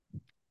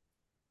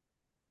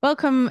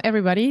Welcome,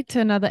 everybody, to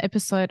another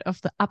episode of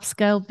the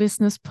Upscale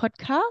Business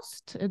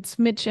Podcast. It's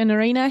Mitch and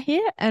Arena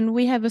here, and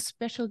we have a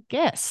special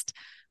guest.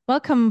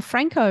 Welcome,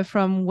 Franco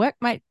from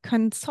Workmate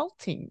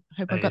Consulting.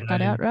 Hope I Hey, got that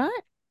hey. out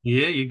right.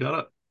 Yeah, you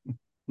got it.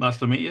 Nice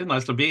to meet you.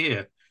 Nice to be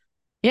here.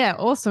 Yeah,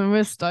 awesome.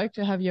 We're stoked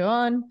to have you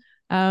on.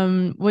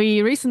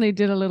 We recently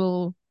did a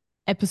little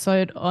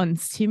episode on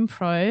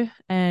SimPro,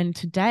 and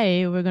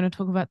today we're going to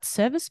talk about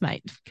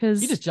ServiceMate You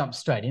because just jumped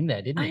straight in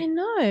there, didn't I you?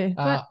 know,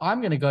 but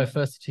I'm going to go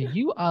first to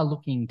you. Are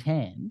looking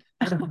tanned.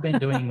 What have you been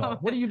doing?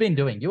 What have you been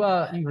doing?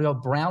 Your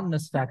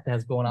brownness factor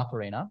has gone up,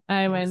 Arena.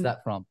 I Where's went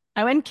that from?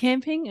 I went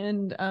camping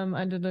and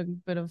I did a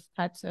bit of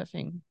kite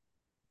surfing,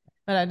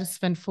 but I just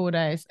spent 4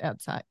 days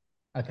outside.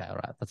 Okay, all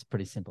right. That's a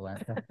pretty simple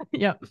answer.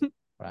 Yep.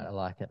 Right, I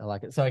like it. I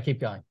like it. So I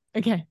keep going.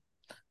 Okay.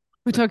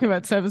 We're talking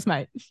about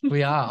ServiceMate.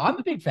 We are. I'm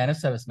a big fan of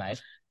ServiceMate.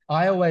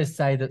 I always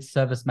say that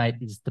ServiceMate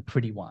is the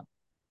pretty one.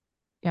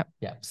 Yep.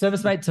 Yeah.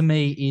 ServiceMate to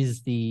me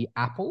is the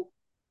Apple,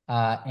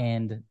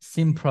 and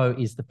SimPro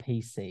is the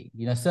PC.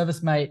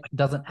 ServiceMate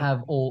doesn't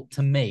have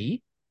to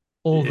me,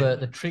 all Yeah,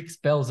 the tricks,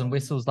 bells, and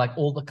whistles, like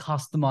all the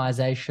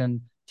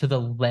customization to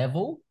the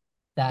level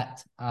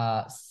that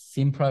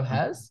SimPro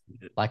has,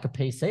 like a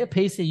PC. A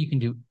PC you can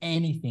do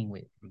anything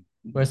with,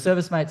 whereas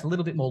ServiceMate's a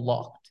little bit more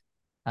locked.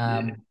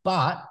 yeah.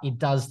 But it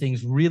does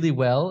things really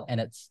well,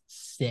 and it's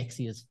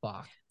sexy as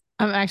fuck.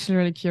 I'm actually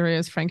really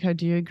curious, Franco.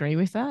 Do you agree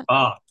with that?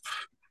 Ah,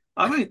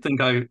 I don't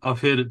think I've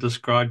heard it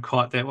described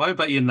quite that way,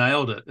 but you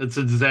nailed it. It's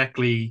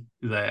exactly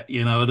that.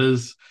 It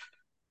is.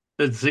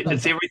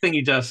 It's everything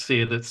you just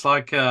said. It's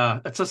like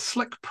it's a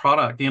slick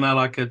product.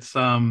 Like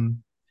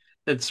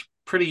it's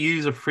pretty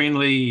user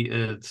friendly.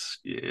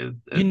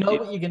 You know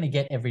what you're going to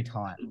get every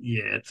time.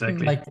 Yeah,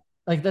 exactly.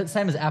 Like the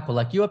same as Apple.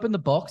 Like you open the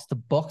box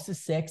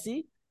is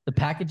sexy, the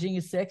packaging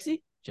is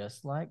sexy,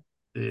 just like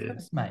Yeah.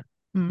 this, mate.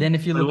 Mm. Then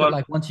if you So look at what?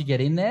 like once you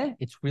get in there,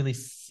 it's really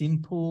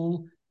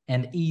simple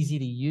and easy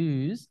to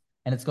use,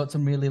 and it's got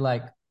some really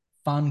like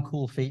fun,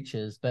 cool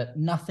features, but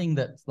nothing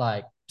that's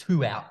like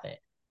too out there.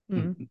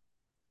 Mm.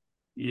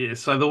 Yeah,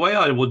 so the way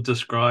I would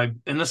describe,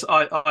 and this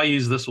I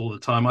use this all the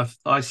time.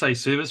 I say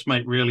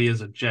ServiceMate really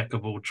is a jack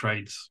of all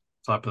trades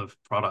type of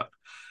product.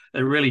 It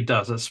really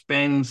does. It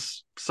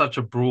spans such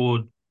a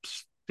broad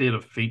set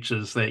of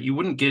features that you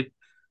wouldn't get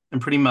in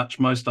pretty much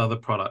most other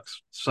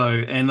products. So,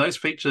 and those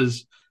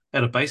features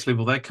at a base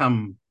level, they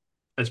come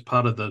as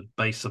part of the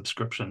base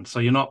subscription. So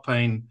you're not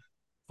paying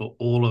for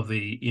all of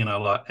the,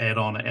 like add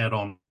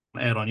on.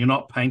 You're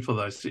not paying for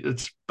those.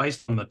 It's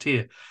based on the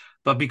tier.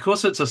 But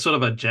because it's a sort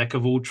of a jack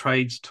of all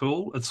trades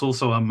tool, it's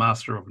also a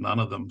master of none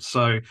of them.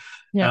 So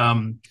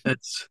Yeah.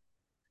 it's,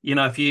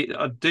 if you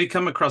do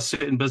come across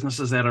certain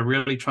businesses that are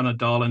really trying to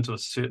dial into a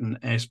certain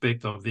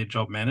aspect of their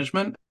job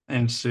management,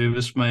 and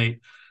ServiceMate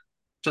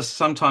just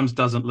sometimes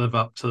doesn't live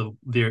up to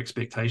their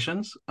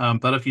expectations.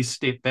 But if you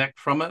step back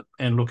from it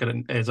and look at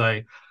it as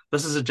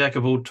this is a jack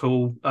of all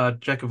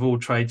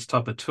trades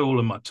type of tool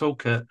in my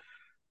toolkit.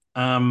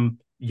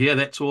 Yeah,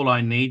 that's all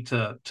I need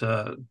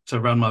to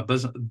run my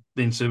business.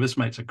 Then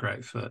ServiceMate's a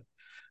great fit.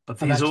 But I've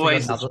there's actually got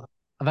always another.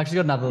 I've actually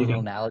got another yeah,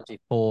 little analogy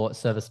for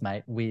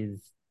ServiceMate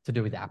to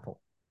do with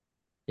Apple.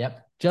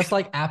 Yep. Just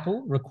like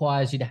Apple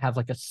requires you to have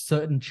like a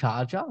certain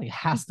charger, it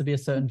has to be a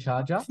certain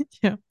charger.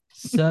 Yeah.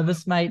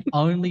 ServiceMate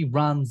only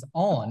runs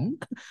on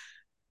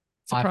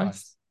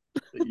Surprise.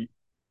 iPhones.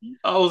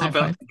 I was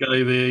about iPhone. to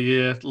go there.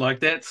 Yeah, like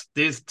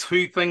there's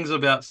two things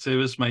about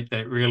ServiceMate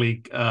that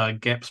really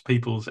gaps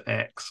people's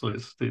acts.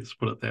 Let's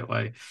put it that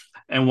way.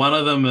 And one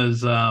of them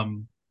is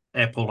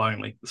Apple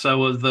only. So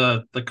was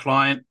the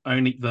client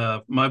only,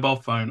 the mobile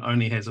phone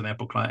only has an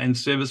Apple client, and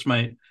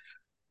ServiceMate,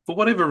 for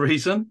whatever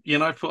reason,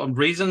 for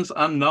reasons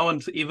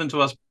unknown even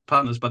to us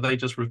partners, but they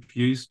just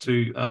refuse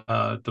to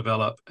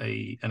develop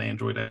an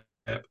Android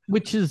app,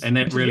 which is and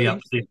that which is really really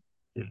upset. interesting.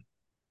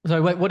 So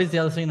wait, what is the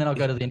other thing? Then I'll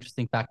go to the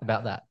interesting fact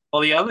about that.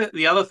 Well,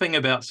 the other thing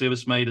about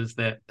ServiceMate is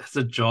that it's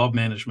a job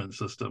management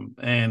system,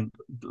 and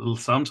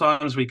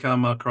sometimes we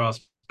come across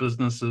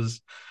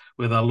businesses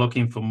where they're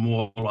looking for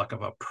more like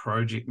of a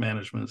project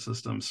management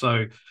system.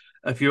 So,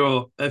 if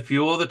you're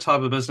the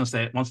type of business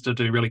that wants to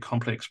do really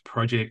complex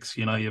projects,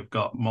 you've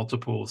got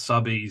multiple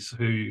subbies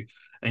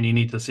and you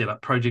need to set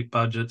up project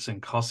budgets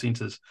and cost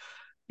centers.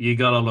 You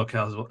got to look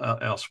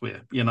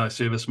elsewhere.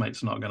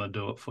 ServiceMate's not going to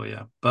do it for you.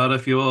 But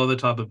if you're the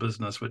type of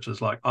business which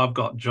is like, I've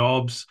got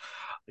jobs,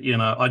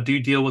 I do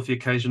deal with the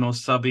occasional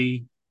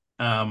subby,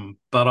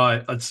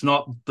 but it's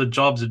not, the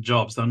jobs are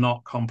jobs. They're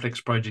not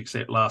complex projects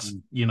that last,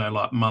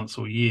 like months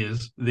or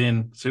years.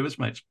 Then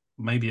ServiceMate's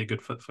maybe a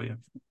good fit for you.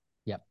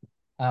 Yep.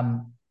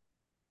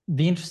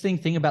 The interesting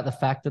thing about the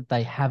fact that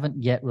they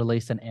haven't yet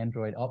released an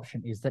Android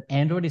option is that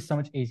Android is so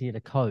much easier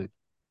to code.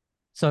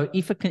 So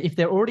if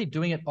they're already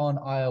doing it on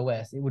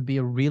iOS, it would be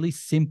a really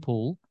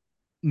simple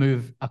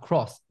move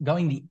across.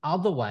 Going the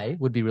other way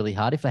would be really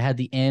hard if they had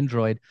the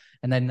Android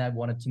and then they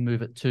wanted to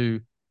move it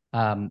to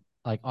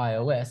like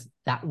iOS.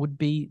 That would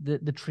be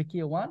the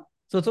trickier one.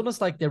 So it's almost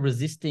like they're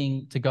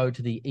resisting to go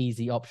to the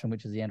easy option,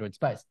 which is the Android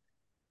space.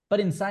 But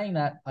in saying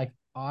that, like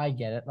I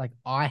get it. Like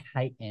I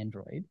hate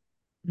Android.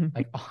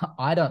 Like,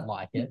 I don't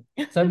like it.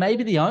 So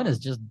maybe the owners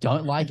just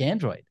don't like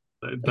Android.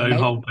 Don't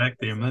hold back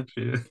the image.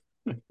 Yeah.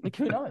 Like,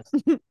 who knows?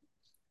 Yeah.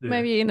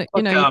 Maybe Look,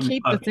 you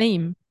keep the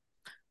theme.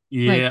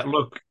 yeah,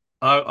 look,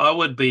 I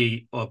would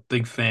be a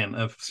big fan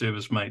if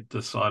ServiceMate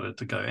decided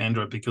to go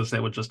Android, because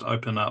that would just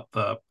open up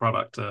the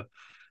product to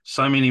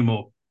so many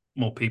more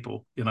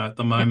people. At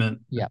the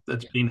moment, Yeah.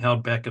 it's been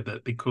held back a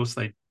bit because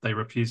they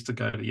refuse to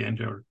go to the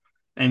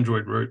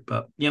Android route.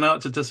 But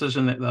it's a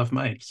decision that they've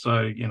made,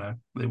 so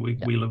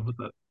we live with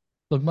it.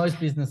 Look, most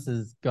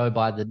businesses go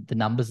by the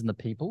numbers and the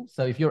people.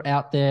 So if you're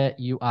out there,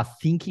 you are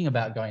thinking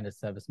about going to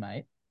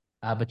ServiceMate,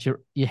 but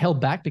you're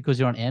held back because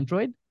you're on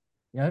Android.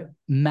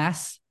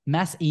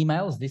 Mass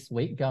emails this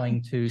week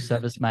going to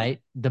ServiceMate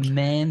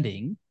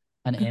demanding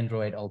an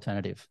Android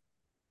alternative.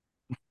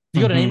 If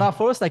you got an email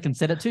for us, they can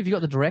send it to. If you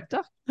got the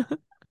director, come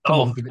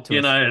on, give it to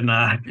us.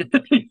 Nah.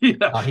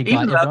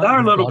 Even they're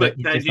a little bit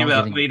cagey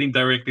about meeting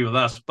directly with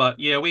us, but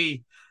yeah,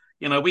 we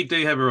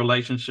do have a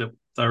relationship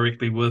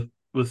directly with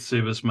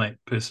ServiceMate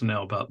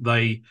personnel, but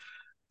they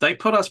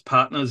put us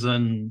partners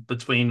in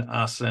between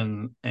us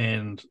and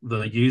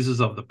the users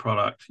of the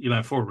product,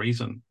 for a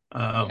reason.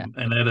 And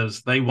that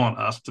is, they want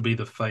us to be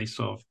the face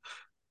of,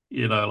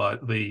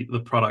 like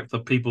the product, the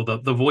people,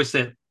 the voice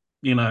that,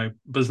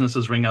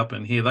 businesses ring up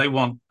and hear. They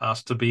want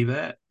us to be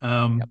that.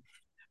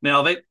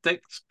 Now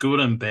that's good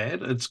and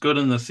bad. It's good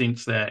in the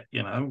sense that,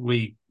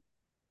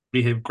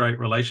 we have great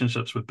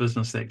relationships with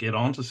business that get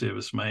onto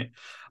ServiceMate,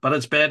 but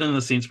it's bad in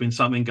the sense when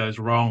something goes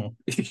wrong.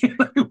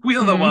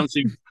 We're the ones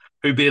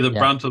who bear the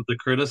brunt of the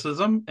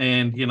criticism,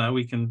 and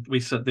we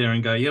sit there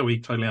and go, yeah, we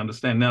totally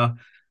understand. Now,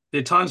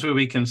 there are times where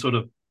we can sort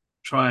of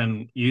try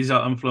and use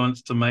our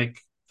influence to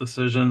make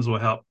decisions or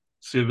help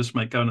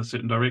ServiceMate go in a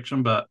certain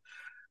direction, but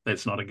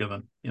that's not a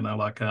given. They've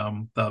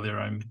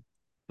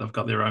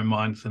got their own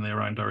minds and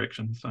their own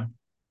direction. So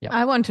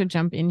I want to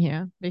jump in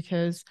here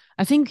because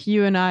I think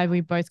you and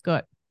we both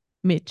got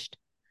mitched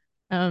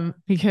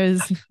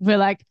because we're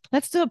like,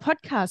 let's do a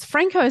podcast.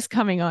 Franco is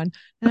coming on.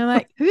 And I'm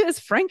like, who is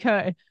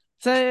Franco?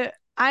 So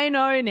I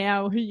know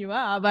now who you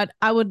are, but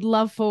I would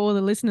love for all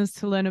the listeners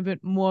to learn a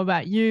bit more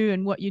about you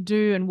and what you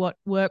do and what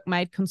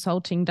WorkMate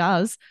Consulting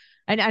does.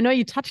 And I know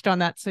you touched on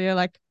that. So you're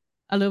like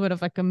a little bit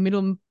of like a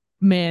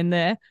middleman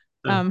there,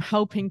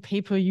 helping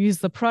people use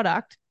the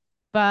product.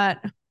 But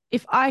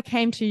if I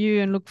came to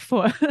you and looked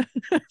for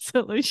a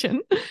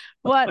solution,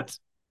 what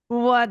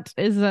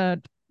is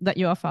it that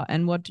you offer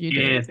and what do you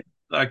do?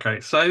 Yeah. Okay.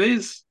 So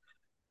there's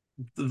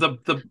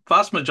the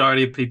vast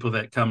majority of people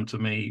that come to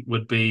me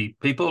would be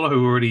people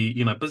who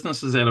already,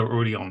 businesses that are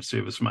already on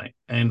ServiceMate,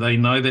 and they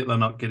know that they're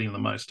not getting the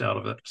most out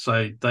of it.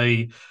 So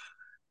they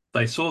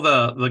saw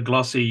the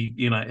glossy,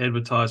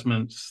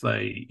 advertisements.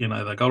 They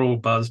got all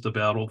buzzed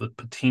about all the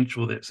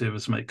potential that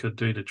ServiceMate could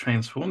do to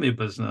transform their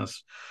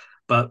business.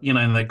 But,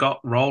 and they got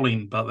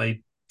rolling, but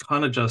they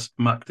kind of just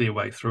mucked their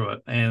way through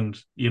it. And,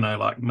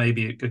 like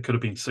maybe it could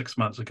have been 6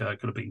 months ago, it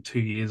could have been 2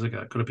 years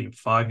ago, it could have been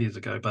 5 years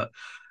ago, but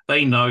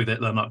they know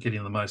that they're not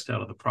getting the most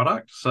out of the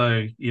product.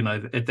 So,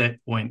 at that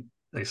point,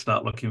 they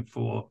start looking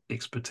for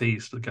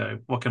expertise to go,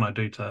 what can I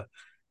do to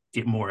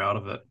get more out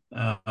of it?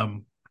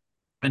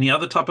 And the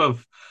other type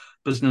of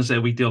business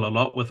that we deal a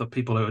lot with are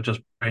people who are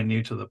just brand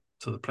new to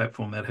the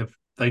platform, that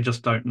they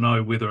just don't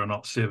know whether or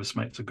not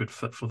ServiceMate's a good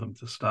fit for them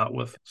to start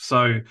with.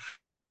 So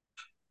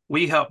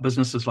we help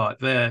businesses like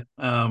that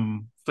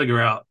figure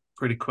out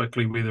pretty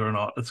quickly whether or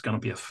not it's going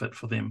to be a fit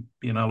for them.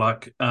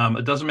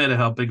 It doesn't matter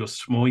how big or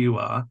small you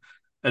are.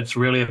 It's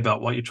really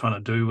about what you're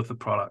trying to do with the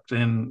product.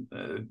 And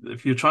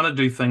if you're trying to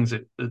do things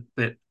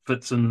that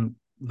fits in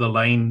the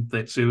lane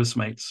that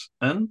ServiceMate's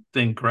in,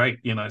 then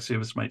great.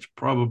 ServiceMate's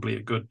probably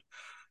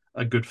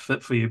a good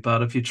fit for you.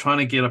 But if you're trying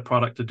to get a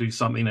product to do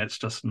something that's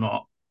just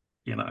not,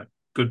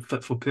 good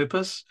fit for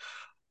purpose,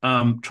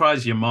 try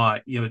as you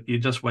might, you're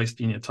just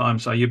wasting your time.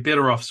 So you're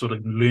better off sort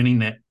of learning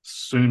that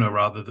sooner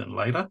rather than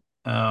later.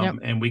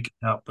 And we can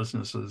help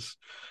businesses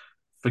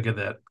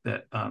figure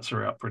that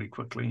answer out pretty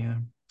quickly. Yeah.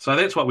 So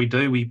that's what we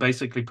do. We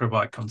basically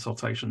provide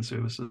consultation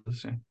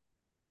services. Yeah.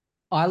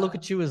 I look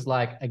at you as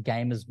like a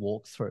gamer's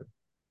walkthrough.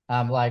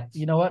 Like,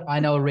 you know what? I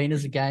know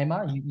Arena's a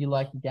gamer. You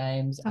like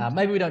games.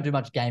 Maybe we don't do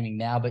much gaming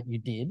now, but you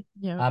did.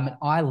 Yeah. And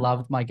I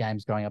loved my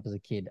games growing up as a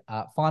kid.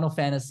 Final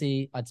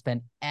Fantasy, I'd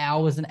spend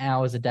hours and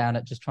hours a day on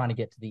it just trying to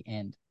get to the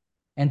end.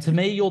 And to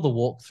me, you're the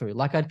walkthrough.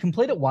 Like, I'd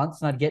complete it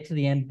once and I'd get to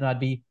the end and I'd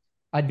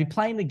be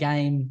playing the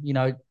game,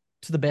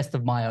 to the best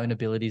of my own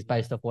abilities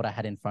based off what I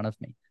had in front of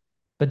me.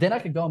 But then I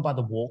could go and buy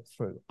the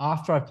walkthrough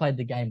after I played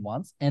the game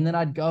once, and then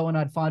I'd go and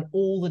I'd find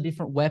all the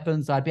different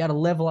weapons. I'd be able to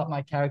level up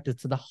my characters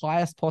to the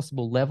highest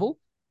possible level.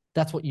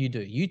 That's what you do.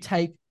 You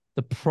take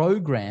the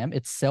program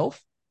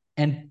itself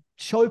and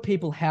show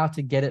people how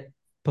to get it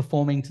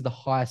performing to the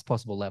highest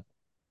possible level.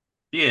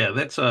 Yeah,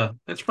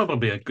 that's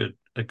probably a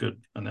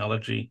good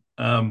analogy.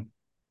 And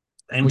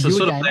Were to you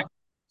sort a of gamer?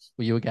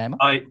 Were you a gamer?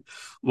 I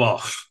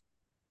was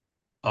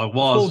a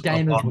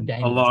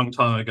long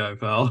time ago,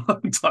 pal.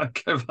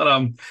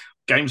 But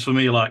games for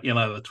me, like,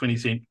 the 20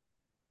 cent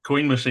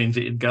coin machines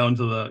that you'd go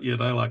into the,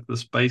 like the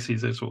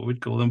spaceys, that's what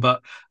we'd call them.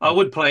 But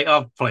I've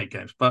played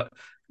games, but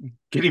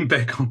getting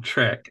back on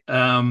track.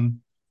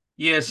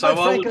 Yeah, so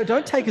No, Franco,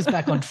 don't take us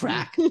back on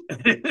track.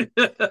 I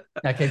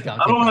No, keep going.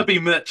 don't want to be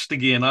Mitched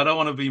again. I don't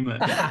want to be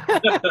Mitched.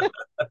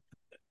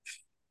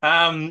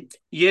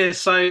 Yeah,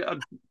 so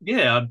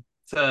yeah,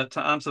 to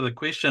answer the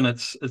question,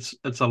 it's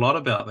a lot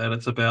about that.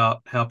 It's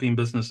about helping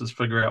businesses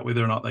figure out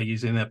whether or not they're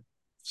using their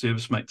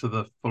ServiceMate to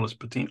the fullest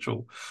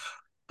potential.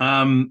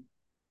 Um,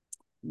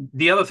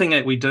 the other thing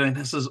that we do, and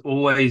this is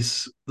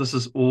always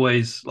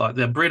like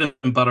the bread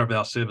and butter of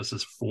our service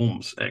is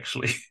forms,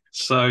 actually.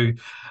 So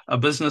a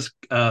business,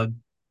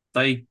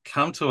 they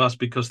come to us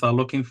because they're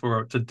looking to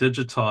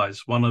digitize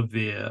one of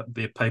their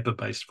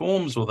paper-based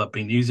forms, or they've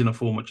been using a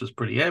form which is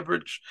pretty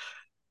average,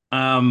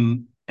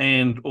 or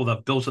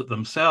they've built it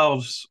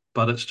themselves,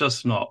 but it's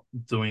just not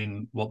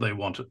doing what they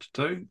want it to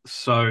do.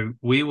 So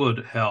we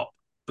would help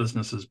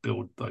businesses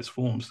build those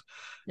forms.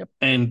 Yep.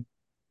 And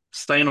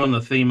staying on the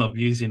theme of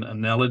using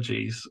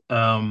analogies,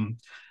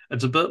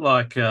 it's a bit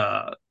like,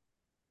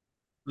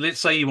 let's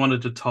say you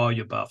wanted to tile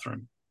your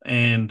bathroom,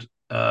 and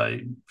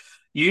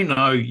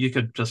you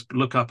could just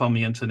look up on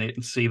the internet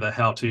and see the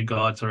how-to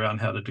guides around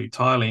how to do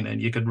tiling, and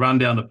you could run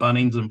down to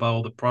Bunnings and buy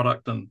all the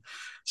product and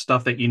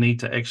stuff that you need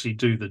to actually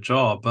do the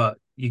job. But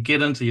you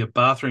get into your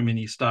bathroom and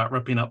you start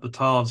ripping up the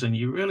tiles, and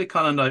you really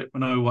kind of don't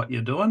know what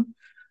you're doing.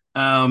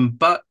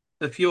 But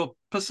if you're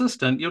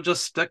persistent, you'll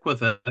just stick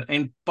with it,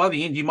 and by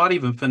the end, you might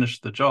even finish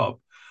the job.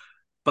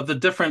 But the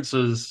difference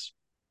is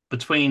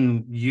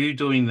between you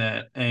doing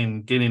that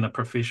and getting a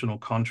professional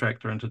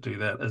contractor in to do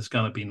that is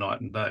going to be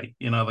night and day.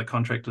 The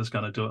contractor is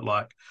going to do it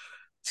like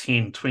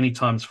 10, 20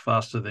 times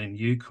faster than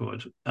you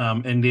could.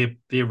 And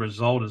their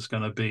result is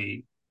going to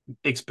be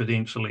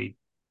exponentially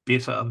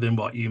better than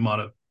what you might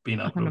have been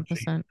able to achieve.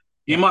 100%.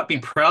 You might be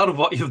proud of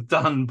what you've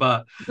done,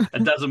 but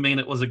it doesn't mean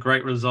it was a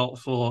great result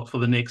for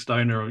the next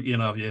owner,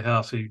 of your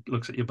house, who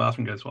looks at your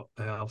bathroom and goes, "What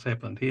the hell's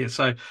happened here?"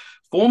 So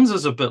forms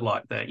is a bit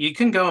like that. You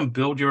can go and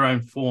build your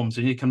own forms,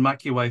 and you can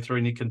muck your way through,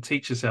 and you can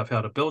teach yourself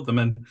how to build them.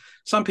 And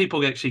some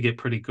people actually get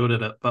pretty good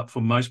at it, but for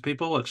most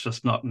people, it's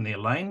just not in their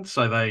lane.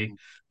 So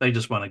they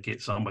just want to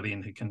get somebody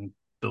in who can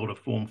build a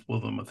form for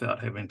them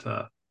without having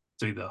to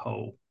do the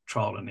whole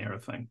trial and error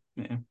thing.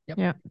 Yeah. Yep.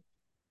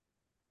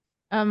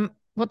 Yeah.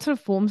 What sort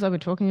of forms are we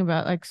talking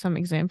about? Like some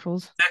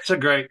examples? That's a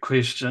great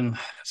question.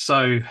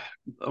 So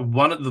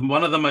one of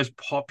the most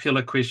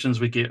popular questions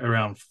we get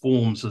around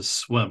forms is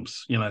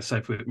SWMS,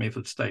 safe work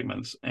method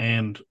statements.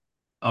 And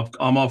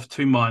I'm of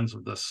two minds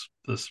of this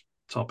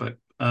topic.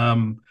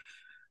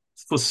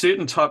 For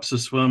certain types of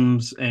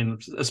SWMS,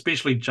 and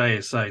especially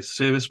JSA,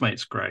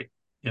 ServiceMate's great.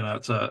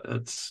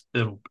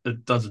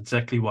 It does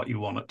exactly what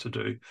you want it to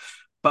do.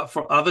 But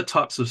for other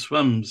types of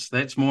SWMS,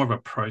 that's more of a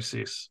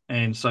process.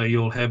 And so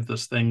you'll have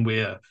this thing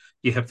where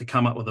you have to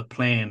come up with a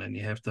plan, and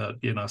you have to,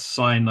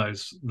 assign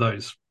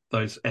those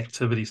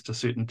activities to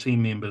certain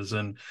team members.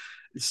 And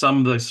some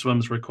of those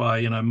SWMS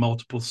require,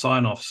 multiple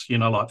sign-offs,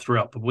 like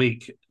throughout the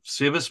week.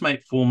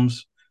 ServiceMate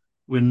forms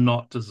were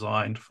not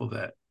designed for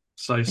that.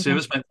 So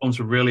ServiceMate forms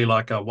are really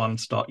like a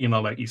one-stop,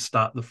 like you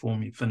start the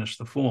form, you finish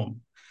the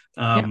form.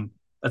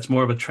 It's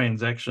more of a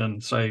transaction.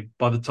 So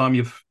by the time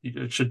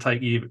it should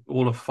take you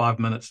all of 5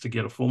 minutes to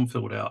get a form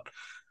filled out.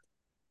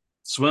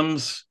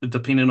 SWMS,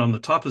 depending on the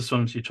type of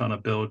SWMS you're trying to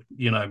build,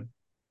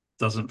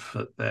 doesn't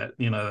fit that.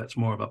 That's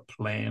more of a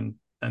plan,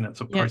 and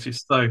it's a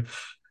process. So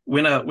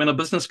when a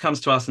business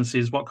comes to us and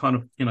says, "What kind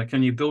of,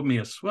 can you build me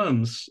a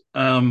SWMS?"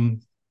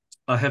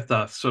 I have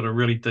to sort of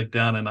really dig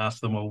down and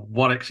ask them, well,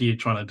 what actually are you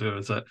trying to do?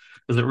 Is it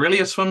really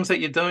a SWMS that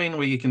you're doing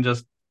where you can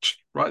just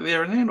right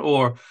there and then,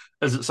 or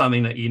is it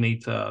something that you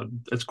need to,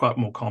 it's quite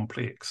more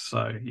complex?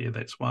 So yeah,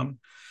 that's one.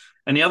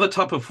 And the other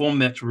type of form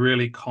that's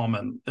really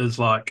common is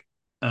like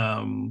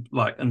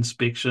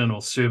inspection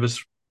or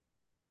service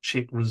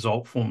check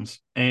result forms.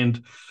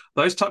 And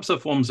those types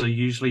of forms are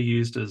usually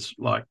used as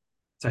like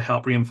to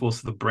help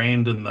reinforce the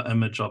brand and the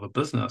image of a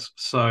business.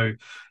 So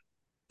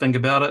think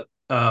about it.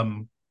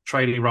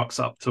 Tradie rocks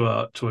up to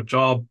a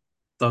job,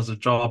 does a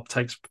job,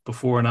 takes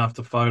before and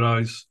after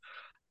photos,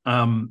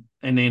 and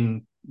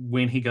then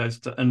when he goes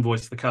to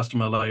invoice the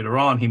customer later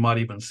on, he might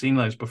even seen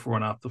those before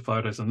and after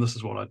photos, and this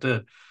is what I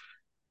did.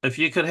 If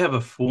you could have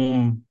a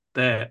form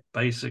that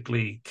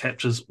basically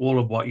captures all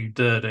of what you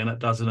did, and it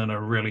does it in a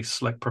really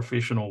slick,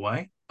 professional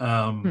way,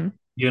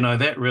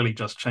 that really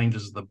just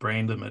changes the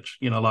brand image.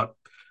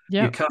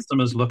 Your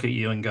customers look at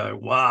you and go,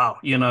 "Wow,"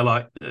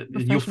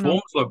 your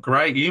forms look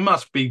great. You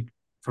must be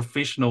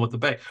professional with the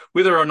back.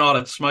 Whether or not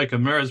it's smoke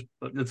and mirrors,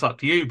 it's up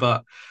to you.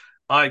 But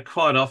I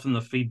quite often, the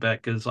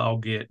feedback is I'll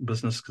get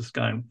businesses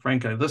going,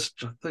 "Franco, this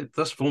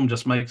form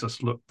just makes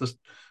us look this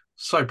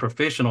so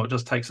professional. It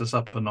just takes us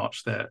up a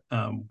notch that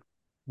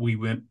we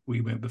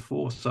weren't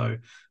before." So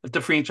it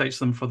differentiates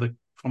them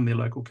from their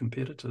local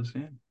competitors.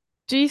 Yeah.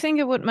 Do you think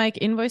it would make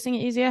invoicing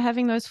easier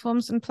having those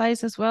forms in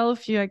place as well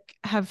if you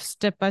have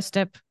step by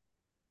step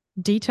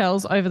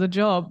details over the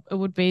job, it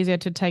would be easier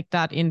to take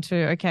that into,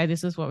 okay,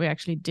 this is what we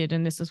actually did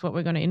and this is what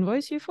we're going to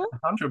invoice you for.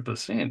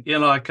 100%. Yeah,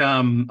 like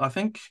I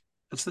think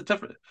it's the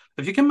different.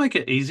 If you can make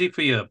it easy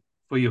for your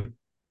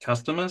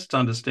customers to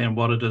understand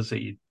what it is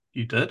that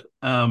you did,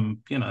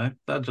 they're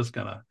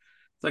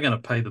gonna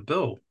pay the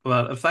bill.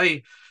 But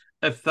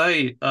if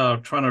they are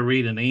trying to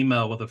read an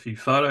email with a few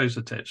photos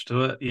attached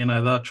to it,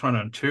 they're trying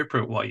to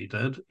interpret what you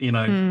did,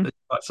 it's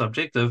quite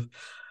subjective.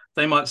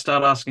 They might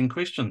start asking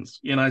questions,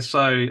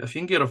 so if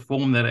you can get a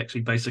form that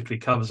actually basically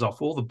covers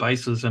off all the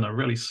bases in a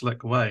really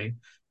slick way,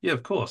 yeah,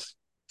 of course.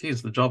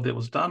 Here's the job that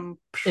was done.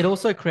 It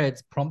also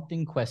creates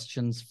prompting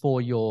questions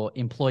for your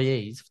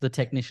employees, for the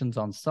technicians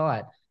on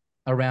site,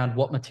 around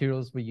what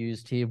materials were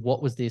used here,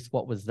 what was this,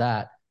 what was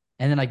that.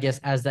 And then I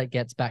guess as that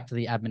gets back to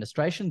the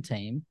administration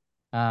team,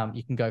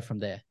 you can go from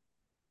there.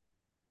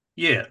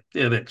 Yeah,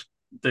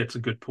 that's a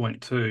good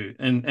point too.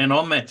 And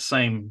on that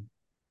same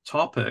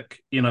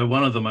topic,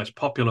 one of the most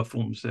popular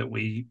forms that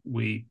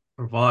we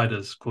provide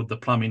is called the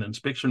plumbing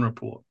inspection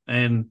report,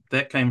 and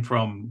that came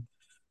from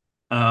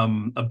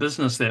a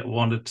business that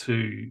wanted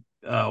to,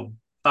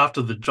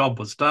 after the job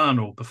was done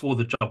or before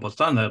the job was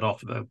done, they'd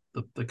offer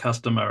the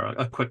customer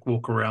a quick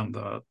walk around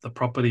the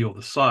property or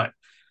the site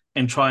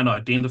and try and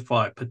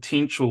identify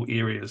potential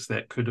areas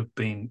that could have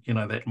been,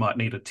 that might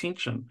need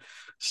attention.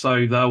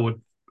 So they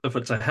would, if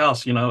it's a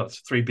house, it's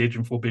a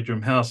 3-bedroom,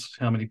 4-bedroom house,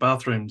 how many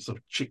bathrooms,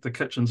 check the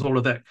kitchens, all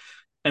of that.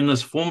 And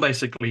this form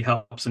basically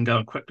helps them go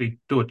and quickly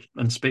do an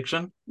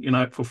inspection,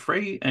 for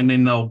free. And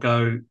then they'll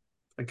go,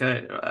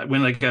 okay,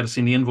 when they go to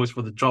send the invoice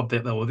for the job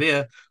that they were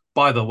there,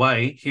 by the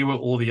way, here are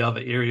all the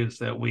other areas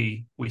that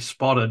we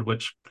spotted,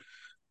 which,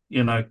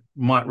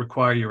 might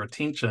require your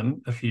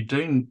attention. If you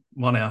do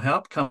want our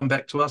help, come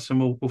back to us and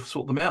we'll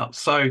sort them out.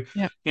 So,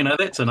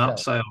 that's an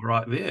upsell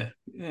right there.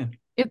 Yeah.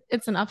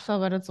 It's an upsell,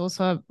 but it's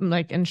also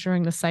like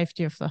ensuring the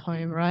safety of the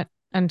home, right?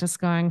 And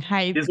just going,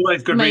 hey, there's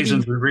always good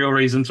reasons and real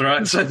reasons,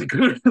 right? So the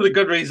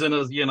good reason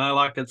is,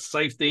 like it's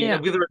safety,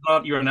 whether or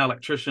not you're an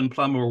electrician,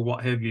 plumber, or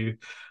what have you.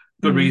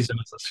 Good reason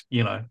is,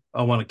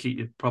 I want to keep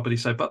your property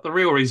safe. But the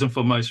real reason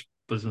for most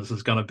business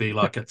is going to be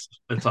like it's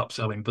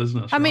upselling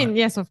business. I mean,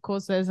 yes, of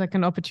course, there's like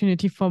an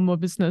opportunity for more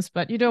business,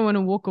 but you don't want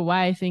to walk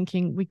away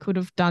thinking we could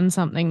have done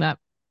something that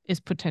is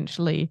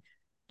potentially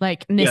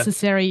like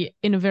necessary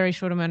in a very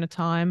short amount of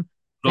time.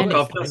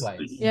 Look,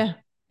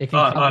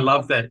 I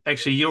love that.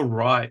 Actually, you're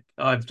right.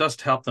 I've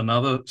just helped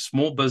another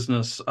small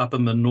business up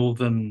in the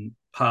northern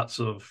parts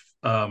of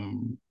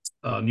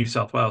New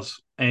South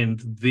Wales,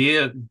 and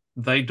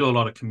they do a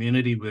lot of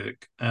community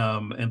work,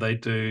 and they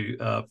do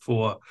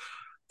for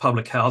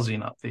public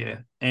housing up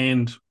there.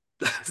 And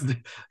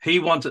he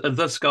wanted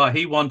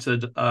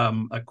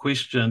a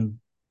question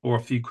or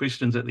a few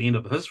questions at the end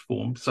of his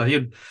form. So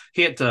he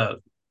had to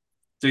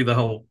do the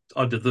whole,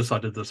 I did this, I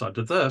did this, I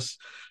did this.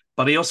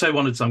 But he also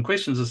wanted some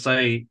questions to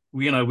say,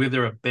 were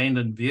there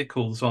abandoned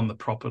vehicles on the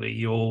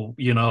property, or,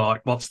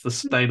 like what's the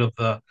state of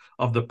the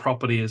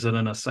property? Is it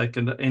in a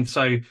second? And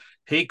so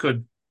he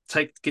could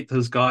get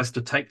his guys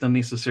to take the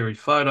necessary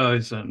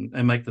photos and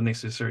make the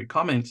necessary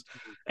comments.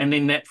 And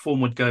then that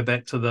form would go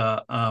back to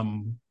the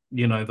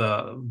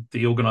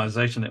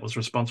organization that was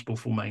responsible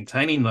for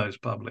maintaining those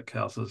public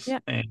houses,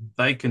 and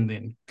they can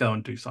then go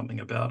and do something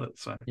about it.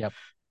 So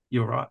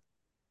you're right.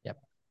 Yep.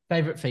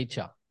 Favorite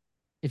feature.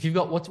 If you've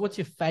got what's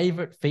your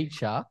favorite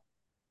feature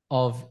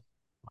of,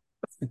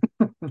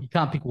 you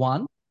can't pick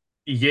one.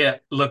 Yeah,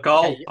 look,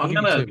 I'm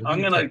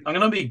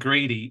gonna be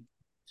greedy.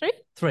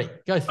 Three.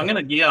 Go for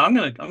it. I'm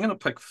gonna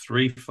pick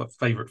 3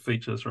 favorite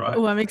features, right?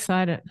 Oh, I'm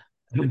excited.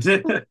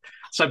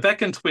 So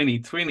back in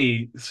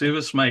 2020,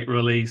 ServiceMate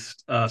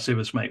released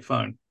ServiceMate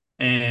Phone,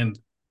 and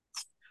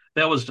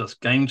that was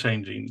just game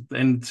changing.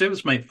 And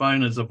ServiceMate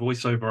Phone is a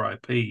voice over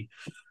IP,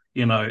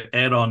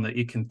 add-on that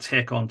you can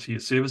tack onto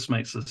your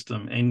ServiceMate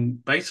system,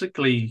 and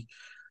basically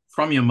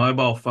from your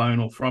mobile phone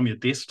or from your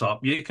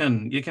desktop, you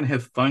can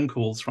have phone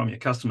calls from your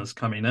customers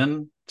coming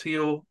in to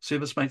your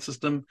ServiceMate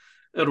system.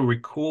 It'll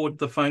record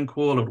the phone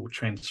call, it'll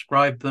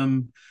transcribe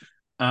them,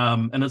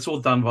 and it's all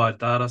done via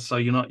data, so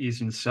you're not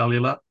using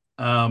cellular.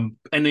 And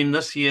then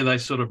this year they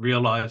sort of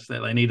realized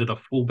that they needed a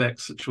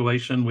fallback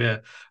situation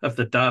where if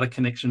the data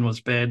connection was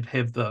bad,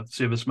 have the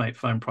ServiceMate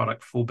phone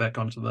product fall back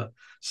onto the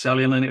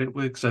cellular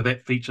network. So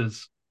that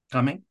feature's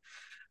coming.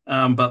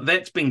 But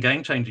that's been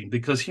game changing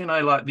because,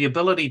 like the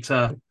ability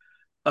to,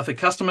 if a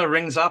customer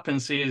rings up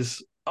and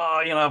says,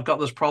 oh, I've got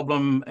this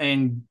problem,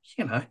 and,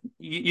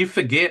 you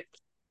forget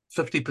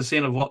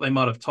 50% of what they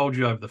might have told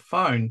you over the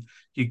phone,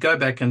 you go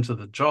back into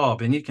the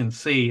job and you can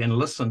see and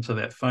listen to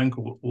that phone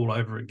call all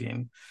over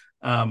again.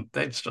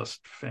 That's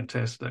just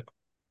fantastic.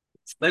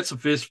 That's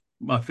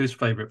my first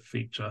favorite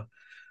feature.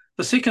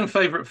 The second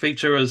favorite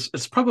feature is,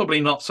 it's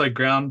probably not so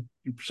ground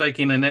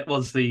shaking, and that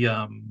was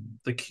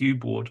the queue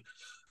board.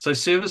 So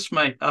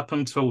ServiceMate up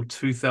until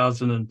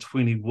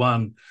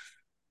 2021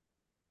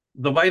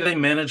 the way they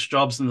managed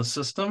jobs in the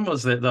system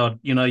was that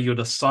you'd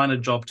assign a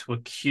job to a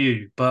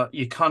queue, but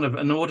you kind of,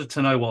 in order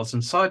to know what's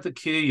inside the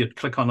queue, you'd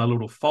click on a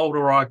little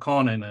folder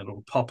icon and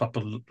it'll pop up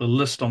a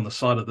list on the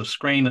side of the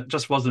screen. It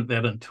just wasn't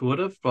that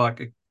intuitive.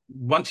 Like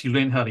once you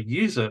learned how to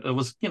use it, it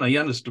was, you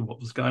understood what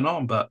was going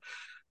on. But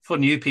for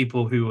new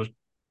people who were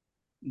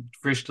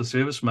fresh to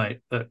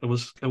ServiceMate,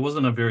 it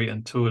wasn't a very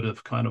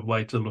intuitive kind of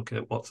way to look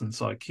at what's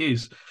inside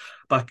queues.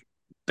 But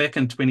back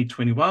in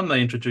 2021,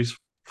 they introduced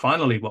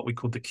finally what we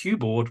call the queue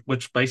board,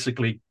 which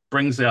basically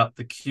brings out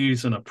the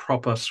queues in a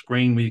proper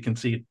screen where you can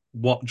see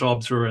what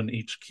jobs are in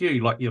each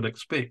queue, like you'd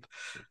expect.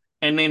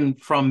 And then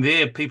from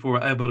there, people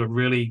were able to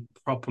really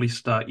properly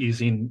start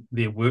using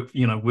their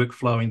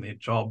workflowing their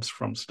jobs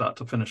from start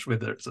to finish,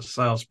 whether it's a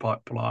sales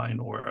pipeline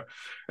or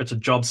it's a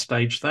job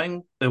stage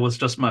thing. It was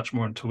just much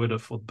more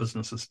intuitive for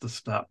businesses to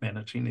start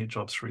managing their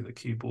jobs through the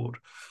queue board.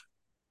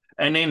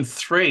 And then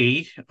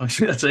 3,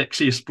 it's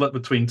actually a split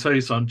between 2,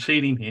 so I'm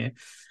cheating here.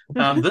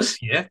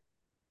 This year,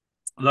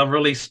 they've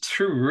released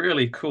 2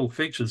 really cool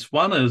features.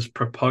 One is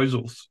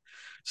proposals.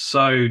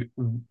 So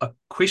a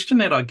question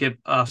that I get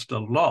asked a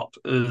lot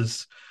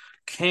is,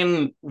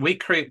 can we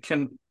create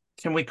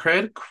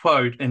a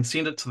quote and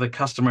send it to the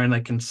customer and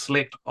they can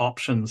select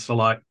options, so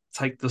like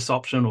take this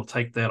option or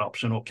take that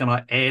option, or can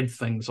I add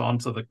things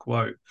onto the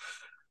quote?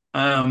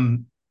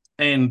 And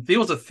there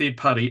was a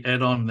third-party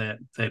add-on that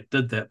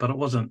did that, but it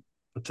wasn't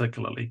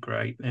particularly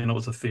great, and it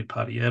was a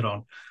third-party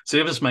add-on.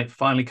 ServiceMate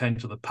finally came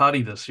to the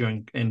party this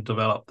year and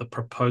developed the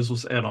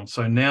proposals add-on.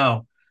 So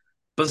now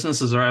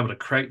businesses are able to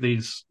create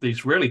these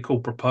really cool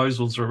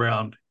proposals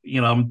around,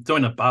 I'm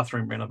doing a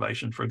bathroom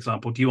renovation, for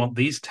example. Do you want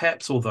these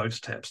taps or those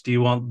taps? Do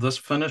you want this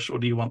finish or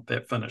do you want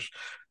that finish?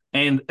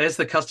 And as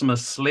the customer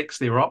selects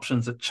their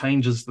options, it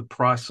changes the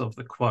price of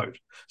the quote.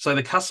 So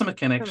the customer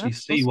can actually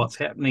see awesome. What's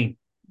happening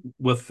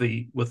with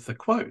the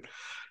quote.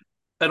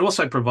 It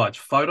also provides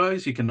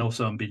photos. You can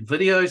also embed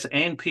videos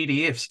and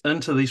PDFs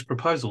into these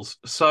proposals.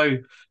 So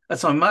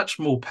it's a much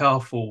more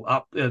powerful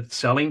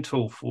selling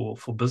tool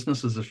for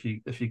businesses if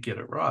you get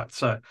it right.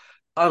 So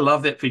I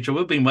love that feature.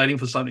 We've been waiting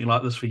for something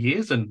like this for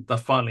years, and they've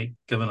finally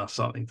given us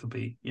something to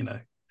be,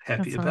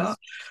 happy about.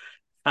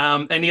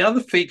 And the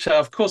other feature,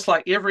 of course,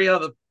 like every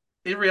other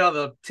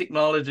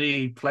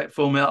technology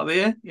platform out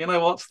there,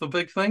 what's the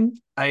big thing?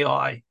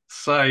 AI.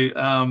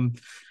 So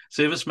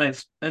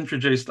ServiceMate's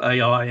introduced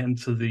AI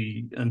into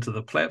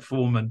the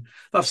platform, and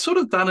they've sort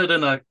of done it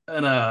in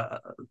a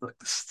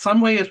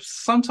some way,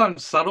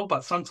 sometimes subtle,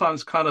 but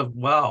sometimes kind of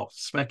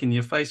smack in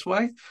your face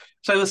way.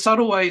 So the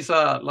subtle ways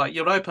are like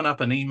you'll open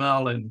up an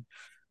email and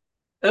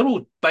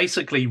it'll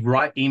basically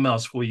write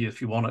emails for you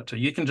if you want it to.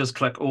 You can just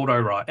click auto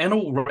write, and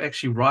it'll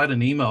actually write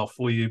an email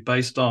for you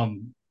based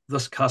on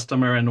this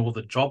customer and all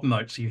the job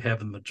notes you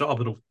have in the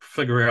job. It'll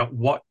figure out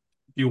what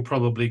you're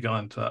probably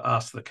going to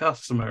ask the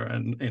customer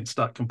and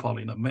start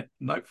compiling a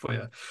note for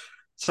you.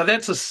 So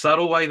that's a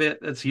subtle way that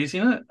it's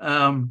using it,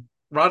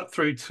 right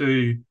through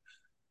to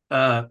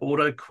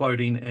auto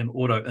quoting and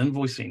auto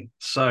invoicing.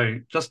 So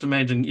just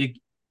imagine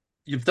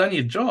you've done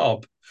your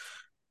job.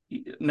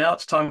 Now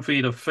it's time for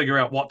you to figure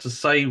out what to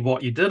say,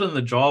 what you did in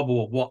the job,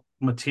 or what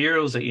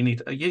materials that you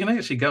need. You can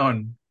actually go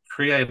and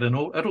create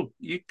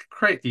you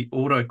create the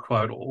auto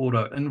quote or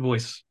auto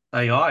invoice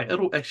AI.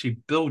 It'll actually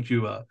build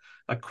you a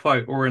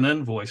quote or an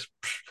invoice.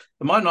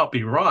 It might not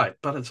be right,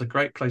 but it's a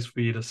great place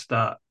for you to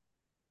start,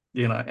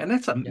 and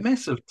that's a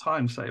massive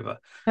time saver.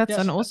 That's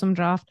an awesome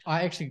draft.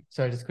 Just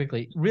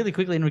really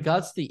quickly, in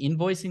regards to the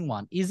invoicing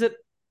one, is it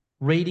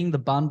reading the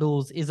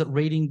bundles? Is it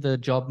reading the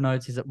job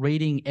notes? Is it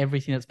reading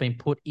everything that's been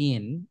put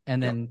in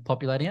and then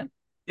populating it?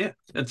 Yeah,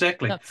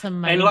 exactly. That's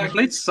amazing. And like,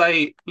 let's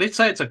say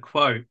it's a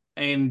quote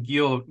and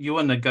you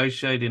are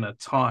negotiating a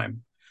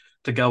time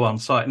to go on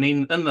site, and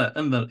then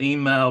in the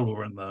email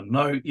or in the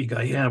note you go,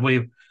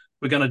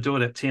 we're going to do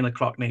it at 10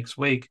 o'clock next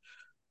week.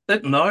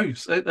 It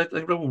knows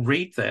it will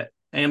read that,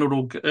 and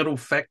it'll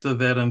factor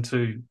that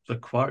into the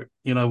quote.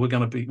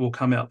 We'll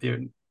come out there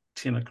at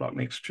 10 o'clock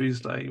next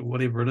Tuesday or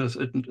whatever it is.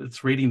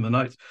 It's reading the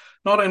notes.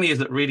 Not only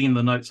is it reading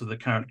the notes of the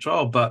current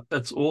job, but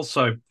it's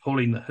also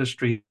pulling the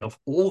history of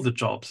all the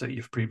jobs that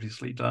you've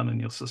previously done in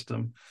your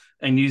system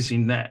and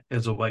using that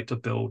as a way to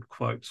build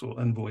quotes or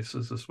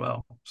invoices as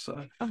well.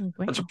 So wow.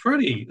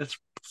 It's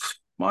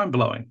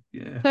mind-blowing.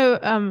 Yeah.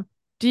 So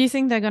do you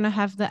think they're going to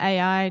have the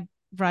AI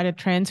write a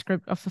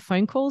transcript of the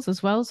phone calls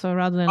as well? So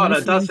rather than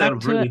listening back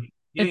to it,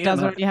 it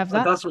does already have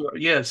that?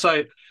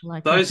 So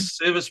those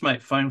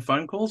ServiceMate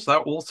phone calls, they're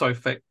also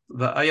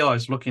the AI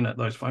is looking at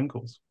those phone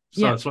calls.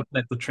 So it's looking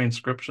at the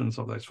transcriptions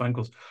of those phone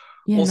calls.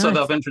 Also,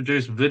 they've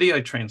introduced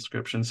video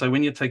transcription. So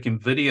when you're taking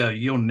video,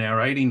 you're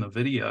narrating the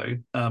video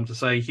to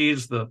say,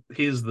 here's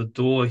the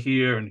door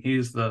here, and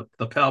here's the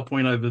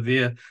PowerPoint over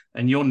there,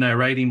 and you're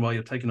narrating while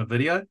you're taking a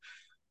video.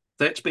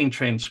 That's been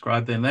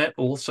transcribed, and that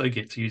also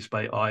gets used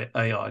by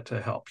AI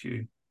to help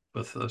you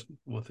with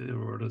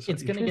whatever it is.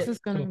 It's going to get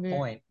to a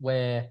point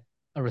where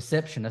a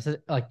receptionist,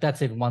 like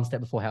that's even one step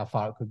before how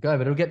far it could go,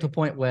 but it'll get to a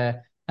point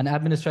where an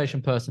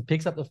administration person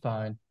picks up the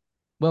phone,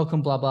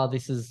 welcome, blah, blah.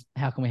 This is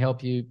how can we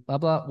help you, blah,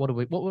 blah.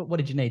 What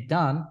did you need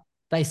done?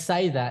 They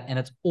say that, and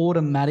it's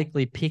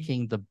automatically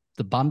picking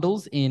the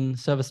bundles in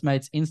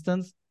ServiceMate's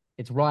instance.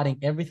 It's writing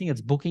everything.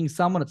 It's booking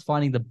someone. It's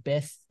finding the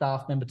best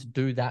staff member to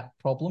do that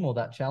problem or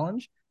that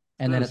challenge.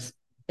 And then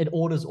it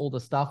orders all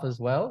the stuff as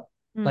well.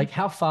 Like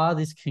how far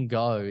this can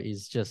go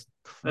is just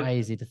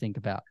crazy to think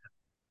about.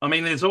 I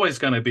mean, there's always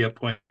going to be a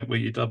point where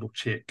you double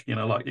check,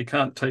 like you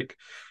can't take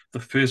the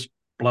first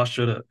blush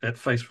at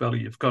face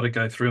value. You've got to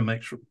go through and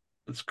make sure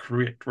it's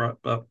correct, right?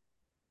 But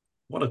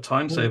what a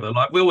time saver.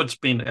 Like we would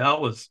spend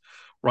hours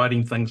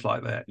writing things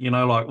like that,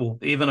 like, well,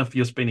 even if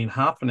you're spending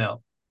half an hour,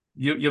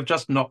 you've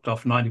just knocked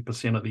off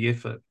 90% of the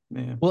effort.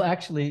 Yeah. Well,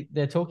 actually,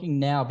 they're talking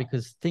now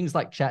because things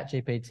like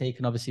ChatGPT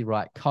can obviously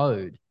write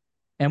code.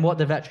 And what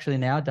they've actually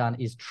now done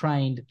is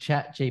trained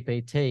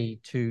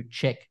ChatGPT to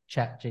check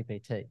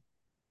ChatGPT.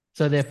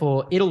 So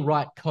therefore, it'll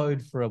write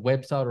code for a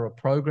website or a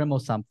program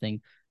or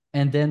something,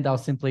 and then they'll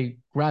simply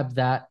grab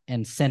that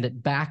and send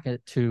it back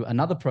to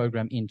another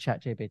program in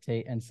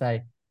ChatGPT and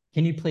say,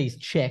 can you please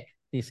check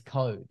this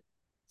code?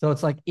 So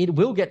it's like it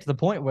will get to the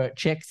point where it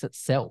checks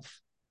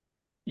itself.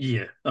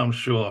 Yeah, I'm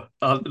sure.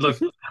 Look,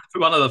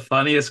 one of the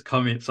funniest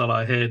comments that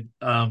I had,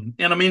 and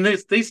I mean,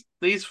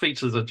 these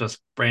features are just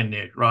brand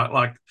new, right?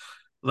 Like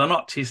they're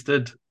not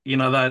tested,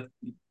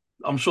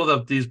 I'm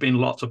sure there's been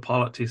lots of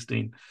pilot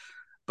testing,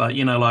 but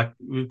like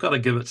we've got to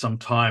give it some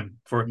time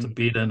for it to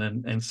bed in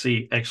and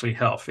see actually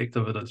how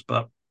effective it is.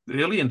 But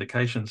the early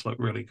indications look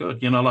really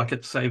good, like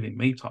it's saving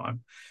me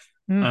time.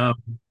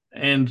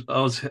 And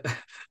I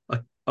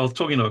was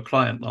talking to a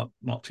client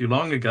not too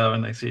long ago,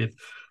 and they said,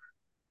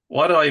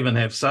 why do I even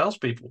have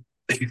salespeople?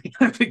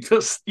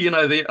 Because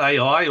the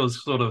AI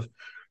was sort of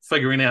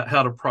figuring out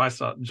how to price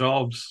up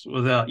jobs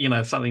without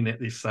something that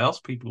these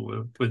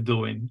salespeople were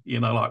doing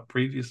like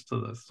previous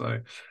to this. So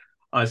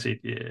I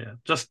said, yeah,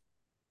 just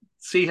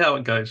see how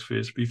it goes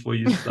first before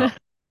you start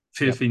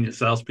turfing your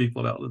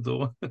salespeople out the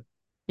door.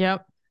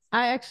 Yep.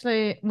 I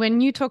actually,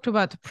 when you talked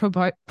about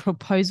the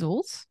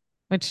proposals,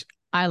 which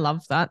I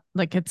love that,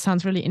 like it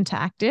sounds really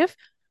interactive,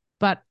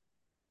 but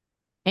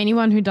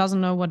anyone who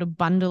doesn't know what a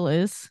bundle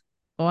is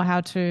or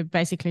how to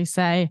basically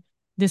say,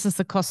 this is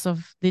the cost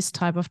of this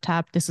type of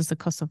tab, this is the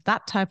cost of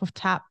that type of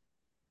tab.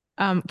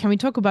 Can we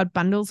talk about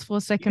bundles for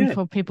a second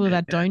for people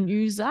that don't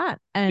use that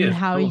and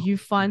how you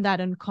find that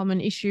and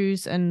common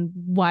issues and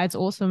why it's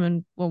awesome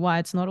and why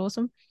it's not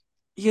awesome?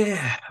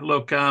 Yeah,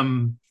 look,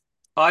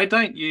 I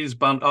don't use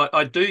bundle.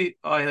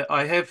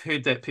 I have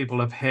heard that people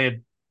have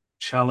had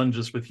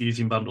challenges with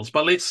using bundles,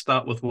 but let's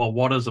start with, well,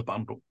 what is a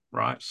bundle,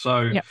 right?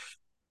 So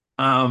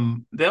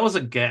there was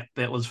a gap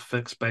that was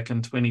fixed back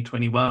in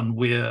 2021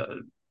 where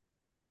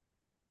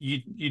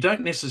you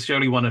don't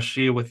necessarily want to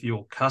share with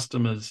your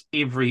customers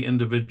every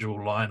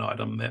individual line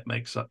item that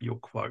makes up your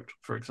quote,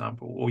 for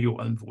example, or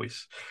your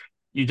invoice.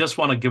 You just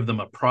want to give them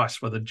a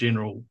price with a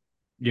general,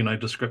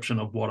 description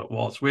of what it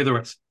was. Whether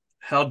it's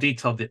how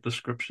detailed that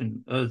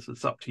description is,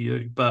 it's up to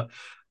you. But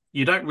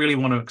you don't really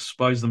want to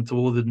expose them to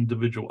all the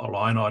individual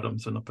line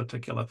items in a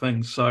particular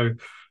thing. So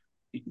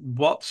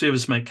what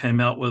ServiceMate came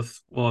out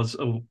with was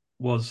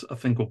a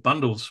thing called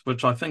bundles,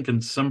 which I think in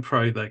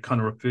SimPro, they kind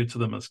of refer to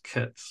them as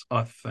kits,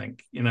 I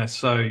think,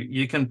 so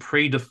you can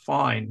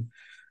predefine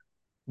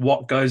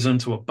what goes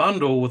into a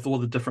bundle with all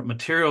the different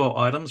material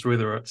items,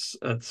 whether it's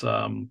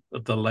the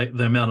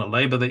amount of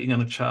labor that you're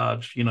going to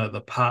charge,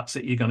 the parts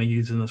that you're going to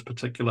use in this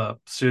particular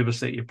service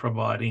that you're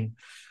providing,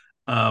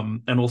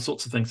 and all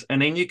sorts of things. And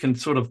then you can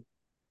sort of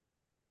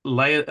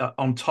lay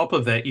on top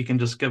of that, you can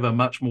just give a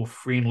much more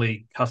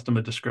friendly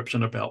customer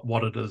description about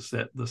what it is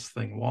that this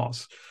thing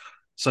was.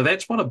 So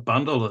that's what a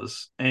bundle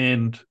is.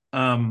 And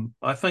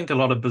I think a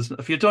lot of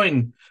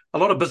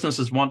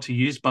businesses want to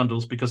use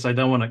bundles because they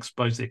don't want to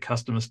expose their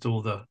customers to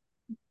all the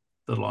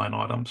line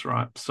items,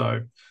 right?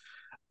 So,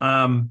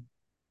 and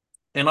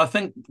I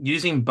think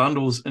using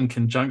bundles in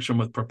conjunction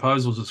with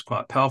proposals is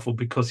quite powerful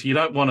because you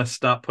don't want to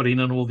start putting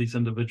in all these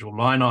individual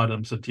line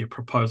items into your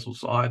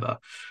proposals either.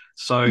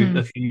 So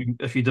if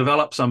you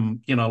develop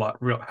some, like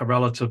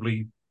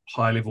relatively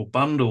high level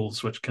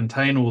bundles which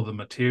contain all the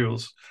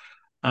materials,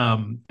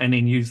 and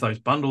then use those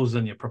bundles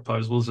in your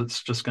proposals,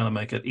 it's just going to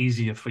make it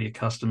easier for your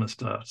customers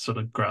to sort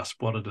of grasp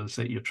what it is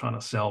that you're trying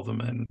to sell them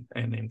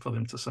and then for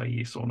them to say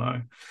yes or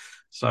no.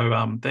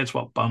 So that's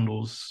what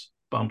bundles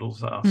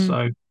are.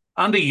 So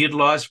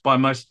underutilized by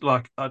most,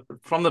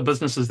 from the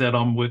businesses that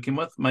I'm working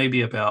with,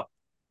 maybe about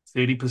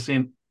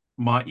 30%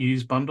 might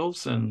use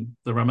bundles and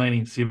the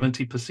remaining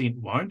 70%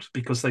 won't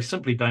because they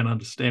simply don't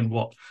understand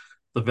what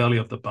the value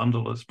of the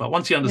bundle is. But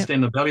once you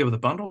understand the value of the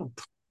bundle,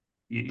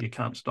 you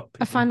can't stop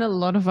people. I find a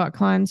lot of our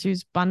clients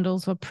use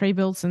bundles or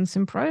pre-builds in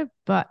SimPro,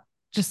 but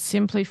just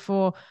simply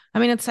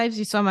it saves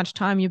you so much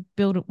time. You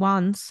build it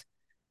once.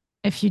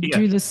 If you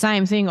do the